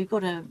while, so you've got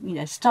to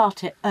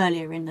start it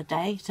earlier in the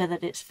day so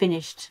that it's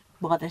finished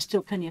while there's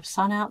still plenty of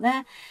sun out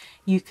there.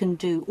 You can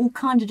do all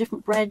kinds of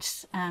different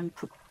breads and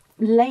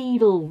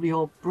ladle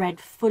your bread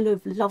full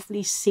of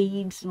lovely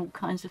seeds and all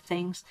kinds of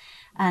things,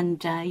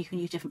 and you can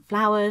use different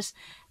flours.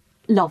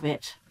 Love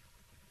it.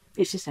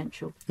 It's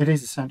essential. It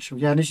is essential,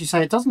 yeah. And as you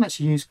say, it doesn't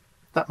actually use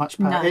that much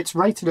power. No. It's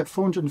rated at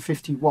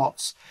 450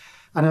 watts.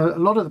 And a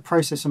lot of the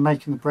process of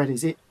making the bread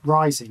is it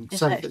rising.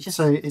 So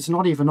it's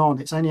not even on.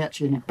 It's only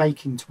actually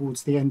baking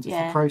towards the end of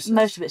the process.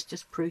 Most of it's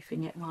just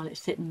proofing it while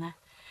it's sitting there.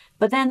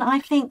 But then I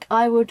think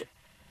I would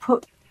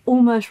put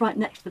almost right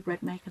next to the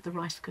bread maker the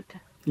rice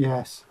cooker.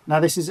 Yes. Now,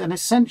 this is an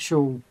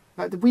essential...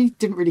 we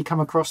didn't really come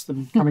across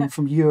them coming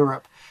from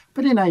Europe.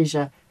 But in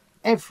Asia,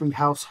 every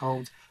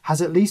household has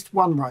at least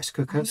one rice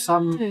cooker,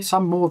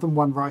 some more than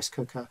one rice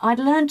cooker. I'd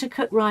learned to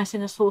cook rice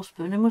in a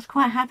saucepan and was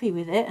quite happy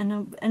with it,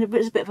 and it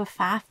was a bit of a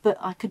faff, but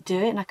I could do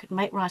it, and I could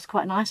make rice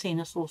quite nicely in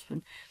a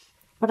saucepan.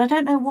 But I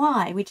don't know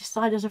why. We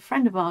decided, as a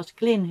friend of ours,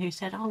 Glyn, who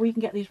said, "Oh, we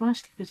can get these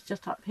rice cookers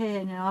just up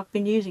here, you know, I've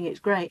been using it, it's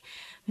great."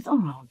 We thought,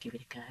 "Oh, I'll give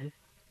it a go."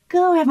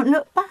 Go, I haven't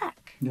looked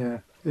back. Yeah,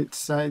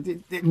 it's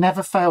it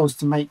never fails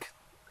to make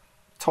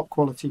top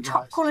quality rice.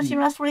 Top quality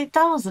rice, what it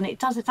does, and it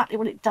does exactly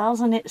what it does,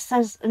 and it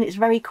says, and it's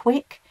very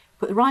quick.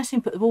 Put the rice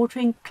in, put the water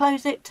in,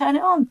 close it, turn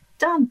it on,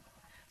 done.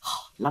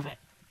 Oh, love it.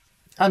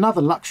 Another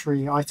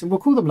luxury item, we'll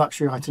call them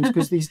luxury items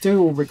because these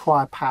do all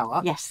require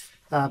power. Yes.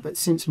 But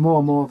since more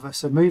and more of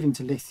us are moving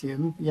to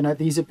lithium, you know,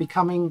 these are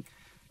becoming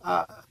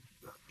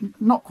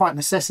not quite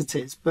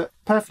necessities, but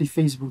perfectly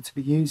feasible to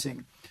be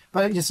using.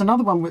 But just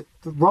another one that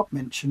Rob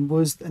mentioned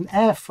was an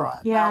air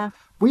fryer. Yeah. Now,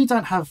 we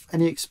don't have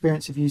any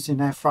experience of using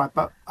an air fryer,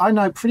 but I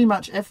know pretty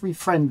much every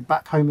friend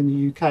back home in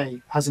the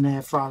UK has an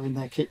air fryer in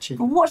their kitchen.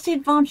 Well, what's the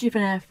advantage of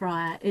an air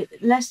fryer?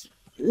 Less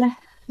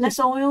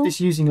oil? It's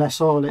using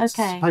less oil. It's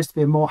supposed to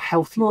be a more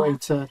healthy way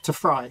to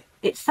fry.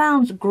 It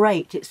sounds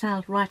great. It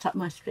sounds right up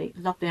my street.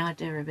 Love the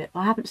idea of it. But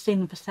I haven't seen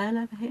them for sale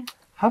over here.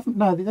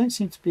 No, they don't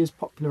seem to be as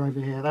popular over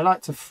here. They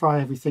like to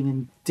fry everything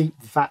in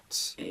deep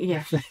vats.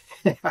 Yeah.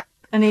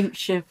 An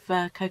inch of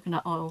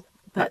coconut oil.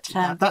 But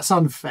that's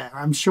unfair.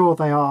 I'm sure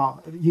they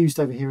are used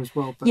over here as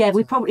well. But, yeah,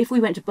 we probably, if we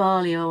went to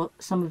Bali or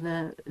some of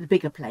the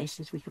bigger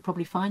places, we could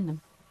probably find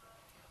them.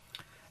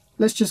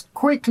 Let's just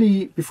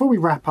quickly, before we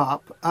wrap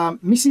up,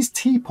 Mrs.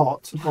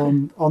 Teapot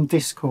on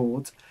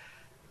Discord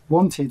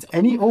wanted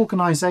any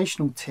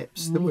organisational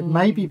tips that would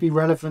maybe be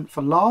relevant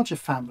for larger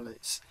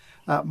families.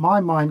 My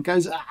mind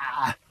goes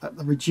at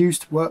the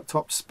reduced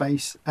worktop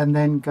space and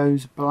then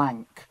goes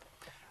blank.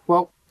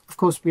 Well, of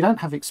course, we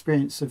don't have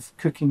experience of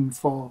cooking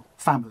for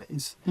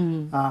families,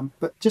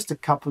 but just a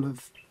couple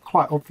of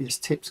quite obvious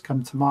tips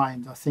come to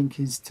mind, I think,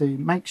 is to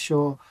make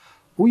sure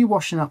all your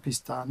washing up is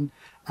done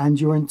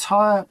and your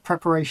entire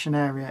preparation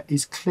area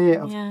is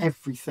clear of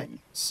everything.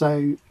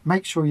 So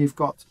make sure you've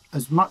got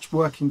as much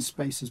working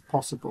space as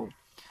possible.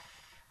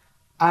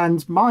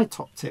 And my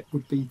top tip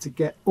would be to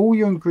get all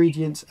your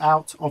ingredients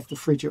out of the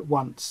fridge at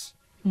once.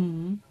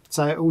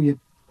 So all your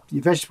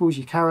vegetables,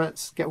 your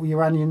carrots, get all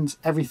your onions,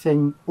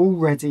 everything all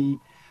ready,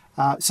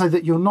 so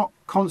that you're not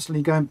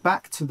constantly going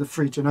back to the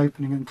fridge and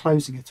opening and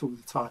closing it all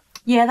the time.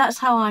 Yeah, that's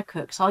how I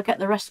cook. So I get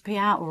the recipe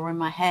out or in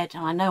my head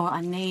and I know what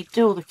I need,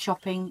 do all the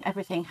chopping,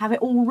 everything, have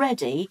it all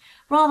ready,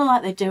 rather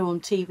like they do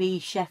on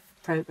TV chef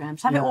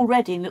programmes. Have it all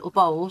ready in little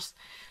bowls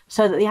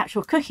so that the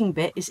actual cooking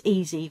bit is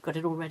easy. You've got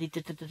it all ready.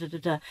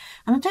 And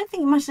I don't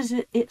think it matters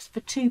if it's for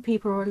two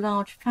people or a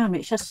large family.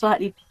 It's just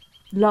slightly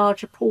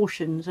larger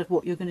portions of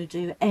what you're going to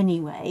do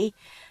anyway,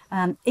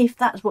 if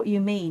that's what you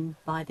mean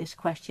by this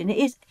question. It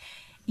is,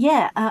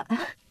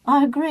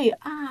 I agree.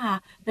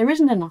 There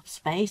isn't enough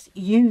space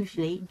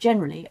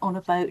generally on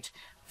a boat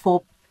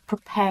for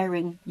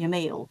preparing your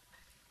meal,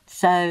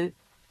 so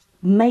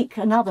make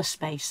another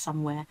space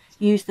somewhere.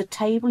 Use the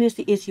table.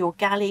 Is your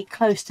galley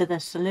close to the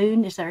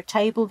saloon? Is there a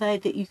table there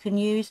that you can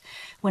use?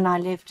 When I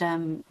lived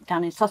down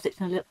in Sussex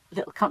in a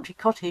little country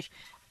cottage,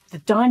 the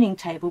dining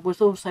table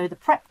was also the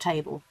prep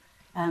table.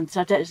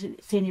 So I don't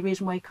see any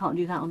reason why you can't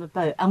do that on a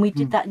boat. And we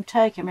did that in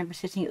Turkey. I remember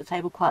sitting at the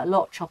table quite a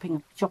lot,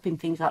 chopping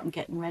things up and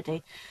getting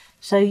ready.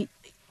 So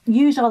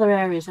use other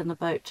areas in the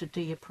boat to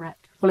do your prep.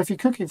 Well, if you're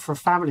cooking for a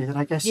family, then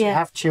I guess you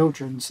have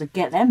children. So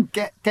get them.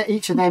 Get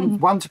each of them,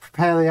 one to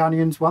prepare the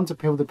onions, one to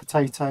peel the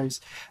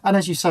potatoes. And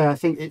as you say, I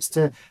think it's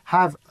to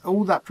have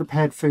all that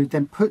prepared food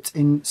then put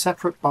in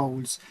separate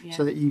bowls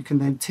so that you can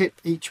then tip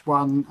each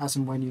one as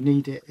and when you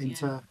need it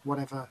into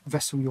whatever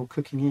vessel you're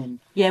cooking in.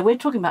 Yeah, we're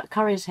talking about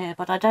curries here,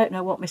 but I don't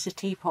know what Mrs.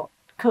 Teapot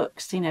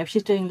cooks. You know, if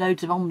she's doing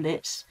loads of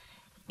omelettes,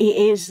 it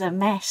is a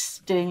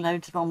mess doing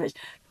loads of omelettes.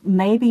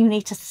 Maybe you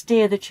need to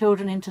steer the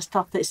children into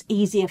stuff that's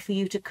easier for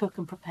you to cook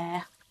and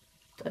prepare.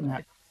 Don't know.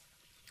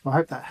 I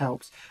hope that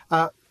helps.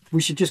 We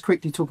should just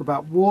quickly talk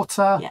about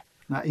water. Yeah.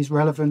 That is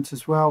relevant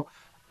as well.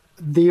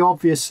 The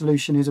obvious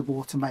solution is a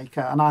water maker.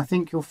 And I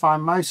think you'll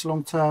find most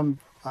long-term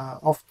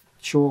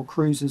offshore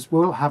cruisers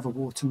will have a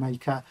water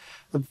maker.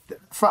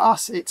 For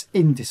us, it's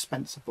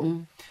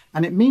indispensable.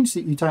 And it means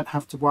that you don't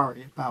have to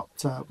worry about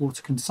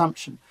water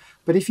consumption.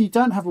 But if you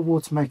don't have a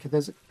water maker,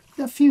 there's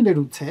a few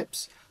little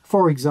tips.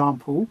 For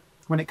example,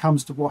 when it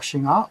comes to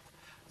washing up,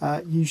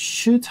 You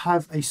should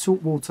have a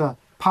saltwater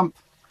pump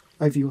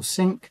over your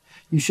sink.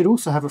 You should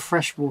also have a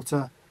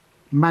freshwater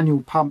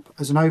manual pump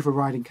as an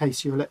override in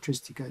case your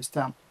electricity goes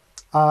down.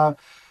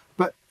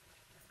 But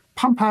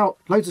pump out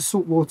loads of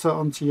salt water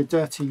onto your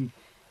dirty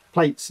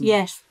plates and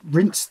Yes.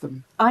 rinse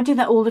them. I do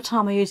that all the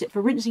time. I use it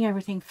for rinsing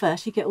everything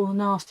first. You get all the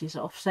nasties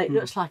off, so it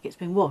looks like it's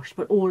been washed,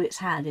 but all it's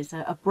had is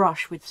a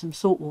brush with some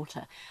salt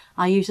water.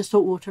 I use the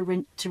salt water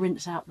to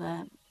rinse out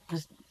the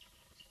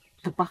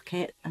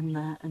bucket and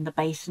the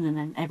basin and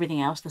then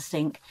everything else, the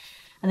sink.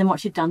 And then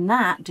once you've done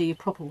that, do your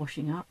proper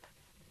washing up.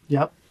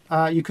 Yep.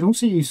 You can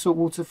also use salt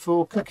water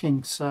for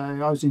cooking. So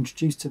I was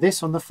introduced to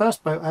this on the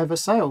first boat I ever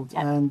sailed,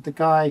 and the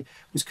guy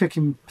was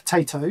cooking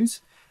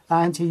potatoes,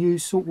 and he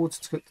used salt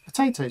water to cook the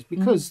potatoes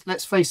because,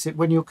 let's face it,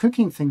 when you're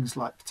cooking things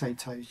like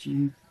potatoes,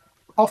 you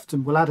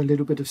often will add a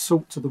little bit of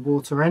salt to the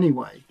water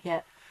anyway.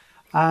 Yeah.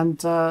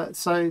 And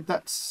so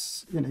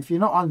that's, if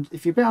you're a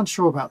bit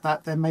unsure about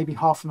that, then maybe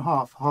half and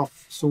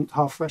half salt,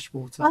 half fresh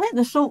water. I think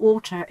the salt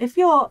water, if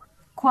you're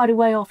quite a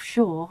way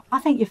offshore, I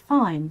think you're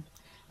fine.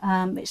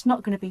 It's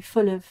not going to be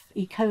full of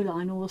E. coli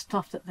and all the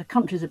stuff that the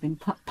countries have been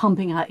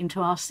pumping out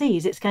into our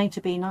seas. It's going to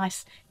be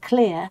nice,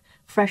 clear,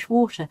 fresh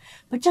water.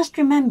 But just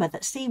remember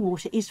that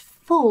seawater is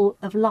full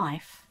of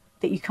life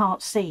that you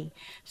can't see.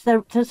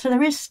 So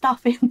there is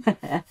stuff in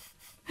there.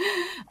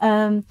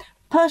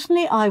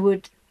 Personally, I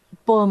would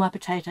boil my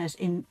potatoes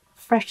in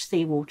fresh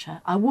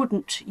seawater. I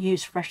wouldn't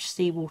use fresh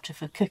seawater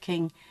for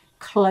cooking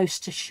close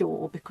to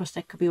shore because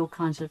there could be all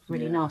kinds of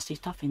really nasty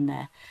stuff in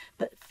there.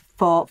 But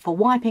for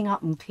wiping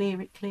up and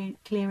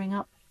clearing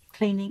up,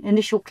 cleaning,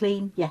 initial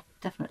clean, yeah,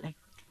 definitely.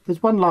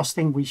 There's one last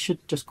thing we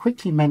should just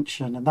quickly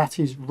mention, and that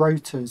is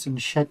rotas and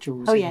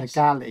schedules in the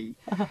galley.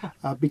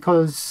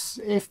 Because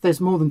if there's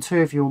more than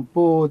 2 of you on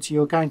board,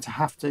 you're going to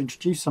have to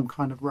introduce some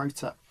kind of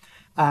rota.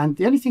 And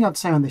the only thing I'd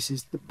say on this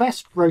is the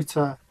best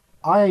rota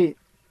I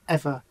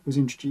ever was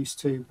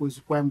introduced to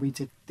was when we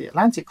did the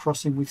Atlantic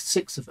crossing with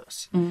 6 of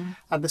us. And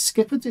the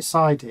skipper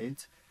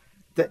decided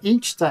that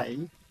each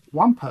day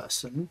one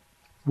person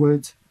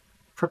would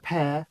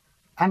prepare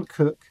and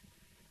cook,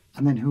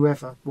 and then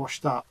whoever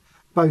washed up,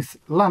 both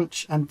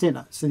lunch and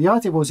dinner. So the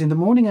idea was in the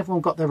morning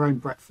everyone got their own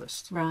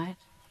breakfast. Right.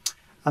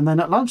 And then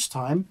at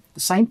lunchtime the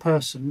same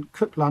person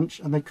cooked lunch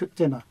and they cooked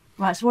dinner.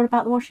 Right, so what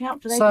about the washing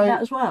up? Do they do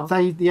that as well?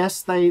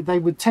 They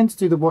would tend to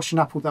do the washing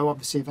up, although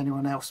obviously if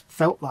anyone else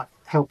felt like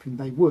helping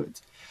they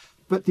would.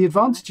 But the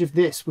advantage of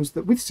this was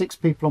that with 6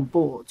 people on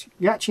board,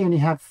 you actually only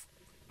have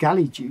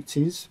galley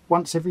duties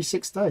once every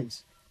 6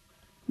 days.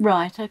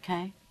 Right,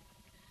 okay.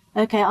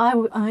 Okay,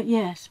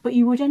 yes, but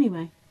you would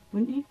anyway,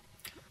 wouldn't you?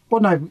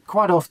 Well, no,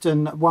 quite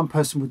often one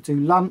person would do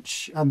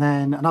lunch and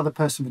then another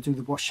person would do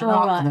the washing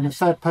up, right, and then a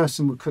third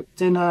person would cook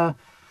dinner.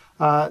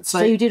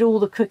 So you did all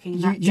the cooking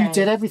that day? You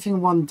did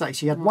everything one day.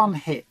 So you had one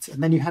hit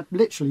and then you had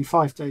literally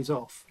 5 days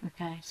off.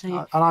 Okay. So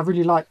and I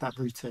really like that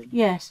routine.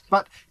 Yes.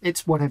 But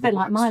it's whatever. A bit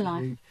like my for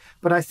life. you.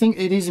 But I think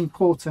it is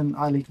important,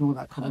 I'll ignore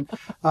that comment,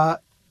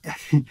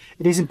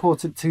 it is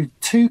important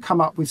to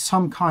come up with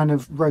some kind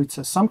of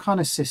rota, some kind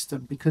of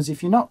system, because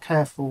if you're not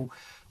careful,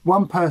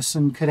 one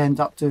person could end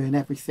up doing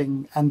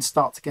everything and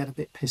start to get a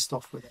bit pissed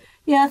off with it.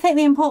 Yeah, I think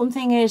the important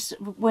thing is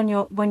when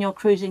you're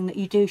cruising that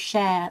you do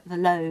share the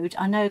load.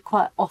 I know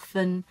quite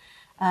often,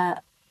 in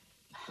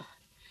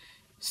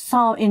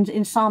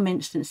some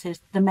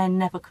instances, the men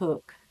never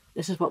cook.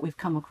 This is what we've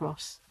come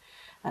across.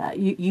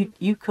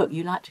 You cook,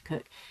 you like to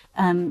cook,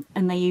 and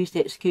they use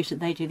the excuse that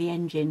they do the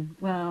engine.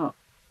 Well,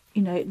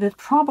 the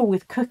trouble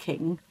with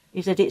cooking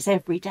is that it's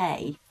every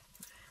day,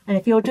 and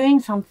if you're doing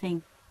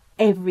something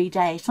every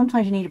day,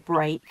 sometimes you need a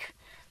break.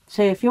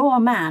 So if you're a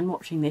man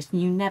watching this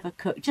and you never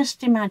cook,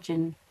 just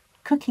imagine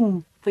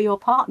cooking for your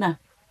partner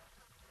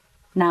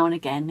now and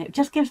again. It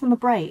just gives them a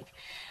break.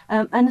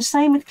 And the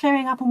same with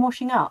clearing up and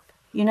washing up,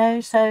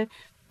 so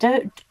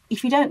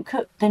if you don't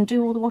cook, then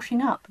do all the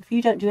washing up. If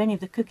you don't do any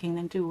of the cooking,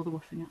 then do all the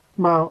washing up.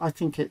 Well, I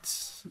think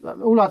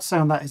all I'd say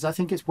on that is I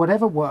think it's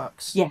whatever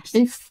works. Yes.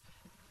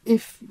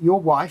 If your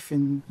wife,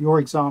 in your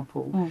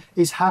example,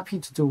 is happy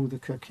to do all the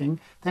cooking,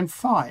 then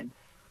fine.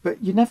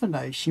 But you never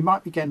know, she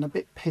might be getting a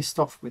bit pissed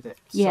off with it.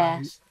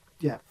 Yes. So,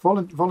 yeah,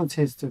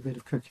 volunteers to do a bit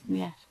of cooking.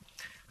 Yes.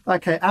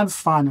 Okay, and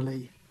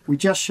finally, we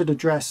just should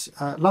address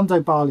Lundo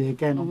Barley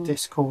again on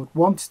Discord,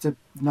 wanted to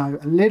know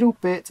a little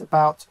bit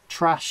about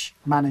trash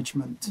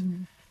management.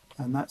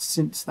 And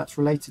since that's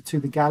related to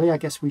the galley, I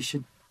guess we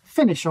should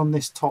finish on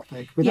this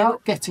topic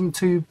without getting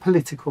too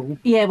political.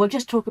 Yeah, we'll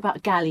just talk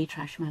about galley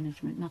trash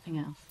management, nothing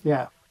else.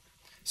 Yeah.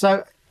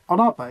 So on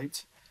our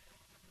boat,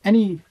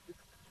 any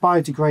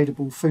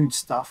biodegradable food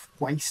stuff,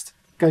 waste,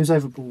 goes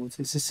overboard.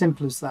 It's as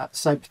simple as that.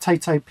 So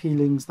potato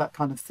peelings, that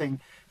kind of thing,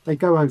 they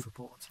go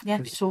overboard. Yeah,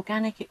 if it's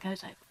organic, it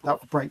goes overboard.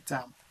 That will break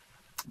down.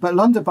 But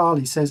Lundo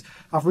Barley says,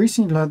 I've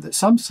recently learned that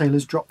some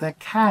sailors drop their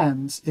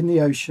cans in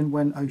the ocean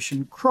when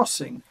ocean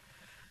crossing.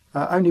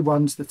 Only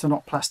ones that are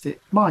not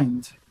plastic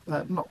lined.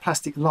 I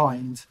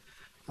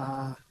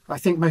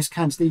think most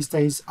cans these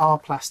days are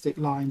plastic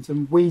lined,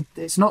 and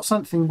it's not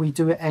something we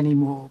do it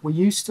anymore. We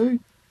used to,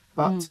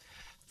 but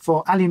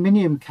For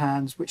aluminium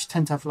cans, which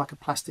tend to have like a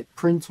plastic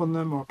print on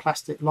them or a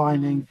plastic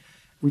lining,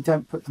 we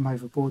don't put them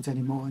overboard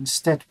anymore.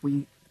 Instead,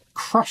 we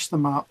crush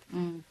them up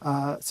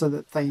so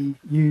that they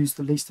use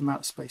the least amount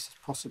of space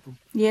as possible.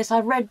 Yes,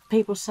 I've read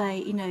people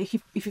say, you know, if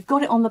you've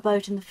got it on the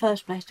boat in the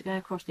first place to go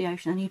across the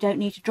ocean, and you don't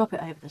need to drop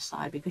it over the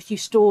side because you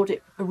stored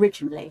it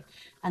originally,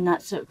 and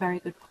that's a very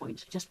good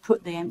point. Just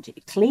put the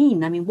empty,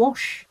 clean, I mean,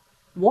 wash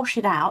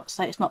it out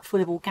so it's not full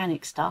of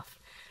organic stuff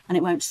and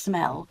it won't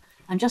smell,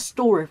 and just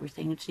store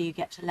everything until you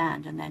get to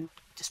land and then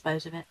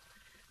dispose of it.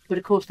 But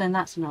of course, then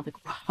that's another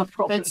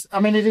problem.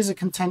 It is a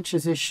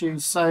contentious issue.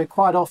 So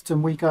quite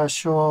often we go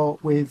ashore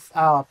with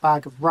our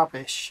bag of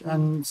rubbish,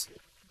 and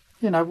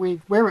you know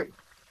we're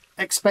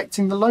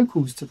expecting the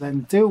locals to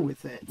then deal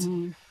with it.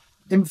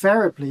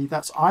 Invariably,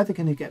 that's either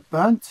going to get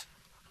burnt,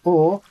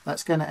 or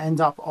that's going to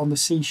end up on the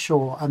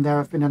seashore. And there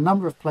have been a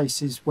number of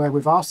places where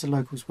we've asked the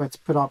locals where to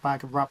put our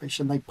bag of rubbish,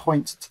 and they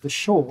point to the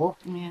shore,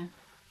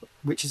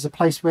 which is a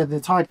place where the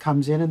tide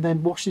comes in and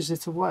then washes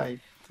it away.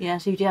 Yeah,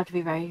 so you do have to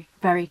be very,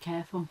 very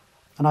careful.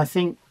 And I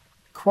think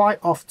quite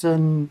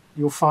often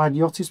you'll find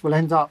yachties will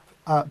end up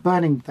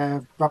burning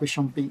their rubbish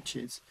on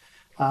beaches.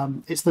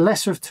 It's the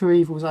lesser of two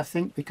evils, I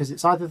think, because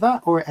it's either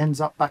that or it ends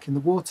up back in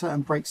the water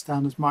and breaks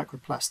down as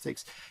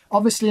microplastics.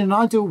 Obviously, in an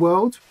ideal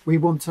world, we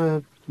want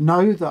to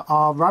know that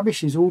our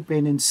rubbish is all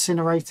being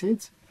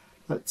incinerated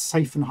at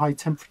safe and high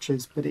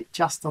temperatures, but it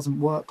just doesn't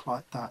work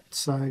like that.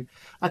 So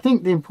I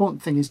think the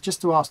important thing is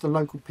just to ask the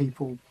local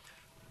people,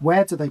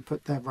 where do they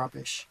put their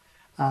rubbish?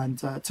 And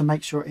to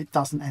make sure it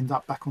doesn't end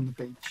up back on the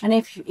beach. And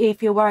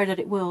if you're worried that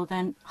it will,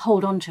 then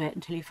hold on to it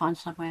until you find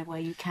somewhere where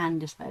you can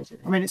dispose of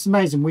it. I mean, it's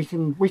amazing. We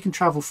can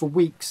travel for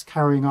weeks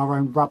carrying our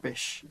own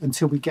rubbish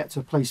until we get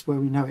to a place where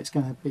we know it's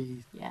going to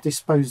be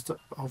disposed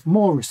of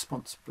more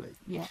responsibly.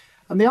 Yeah.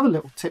 And the other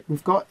little tip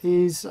we've got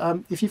is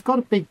if you've got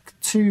a big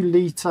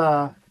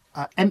 2-litre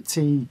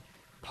empty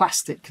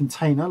plastic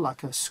container,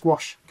 like a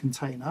squash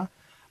container,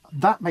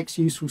 that makes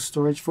useful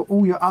storage for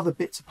all your other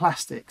bits of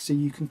plastic. So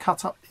you can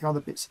cut up your other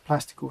bits of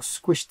plastic or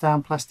squish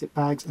down plastic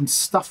bags and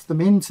stuff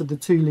them into the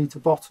 2-litre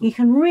bottle. You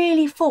can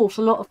really force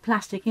a lot of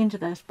plastic into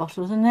those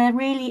bottles, and they're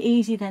really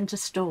easy then to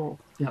store.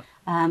 Yep.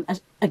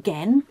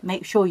 Again,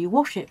 make sure you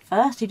wash it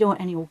first. You don't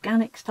want any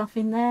organic stuff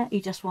in there. You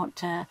just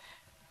want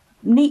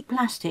neat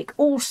plastic,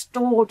 all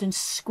stored and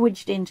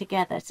squidged in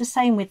together. It's the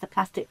same with the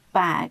plastic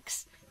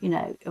bags, you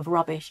know, of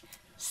rubbish.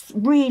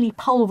 Really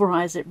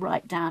pulverise it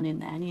right down in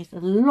there, and there's a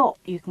lot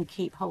you can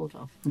keep hold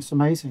of. It's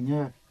amazing,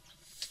 yeah.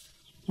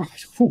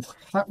 Right,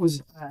 that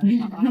was. I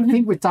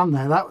think we're done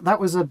there. That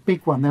was a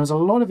big one. There was a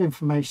lot of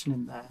information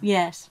in there.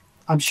 Yes.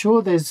 I'm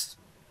sure there's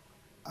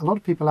a lot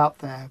of people out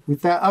there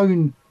with their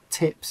own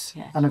tips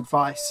and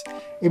advice.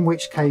 In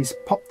which case,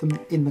 pop them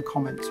in the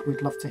comments.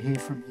 We'd love to hear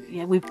from you.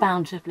 Yeah, we're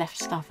bound to have left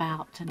stuff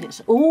out, and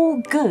it's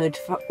all good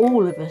for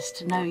all of us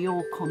to know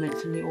your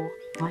comments and your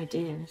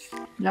ideas.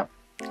 Yep.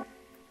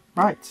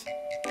 Right,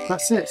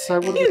 that's it. So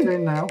what are we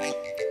doing now?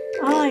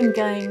 I'm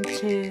going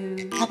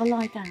to have a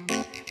lie down.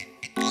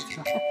 I'm not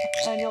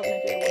going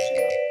to do a washing.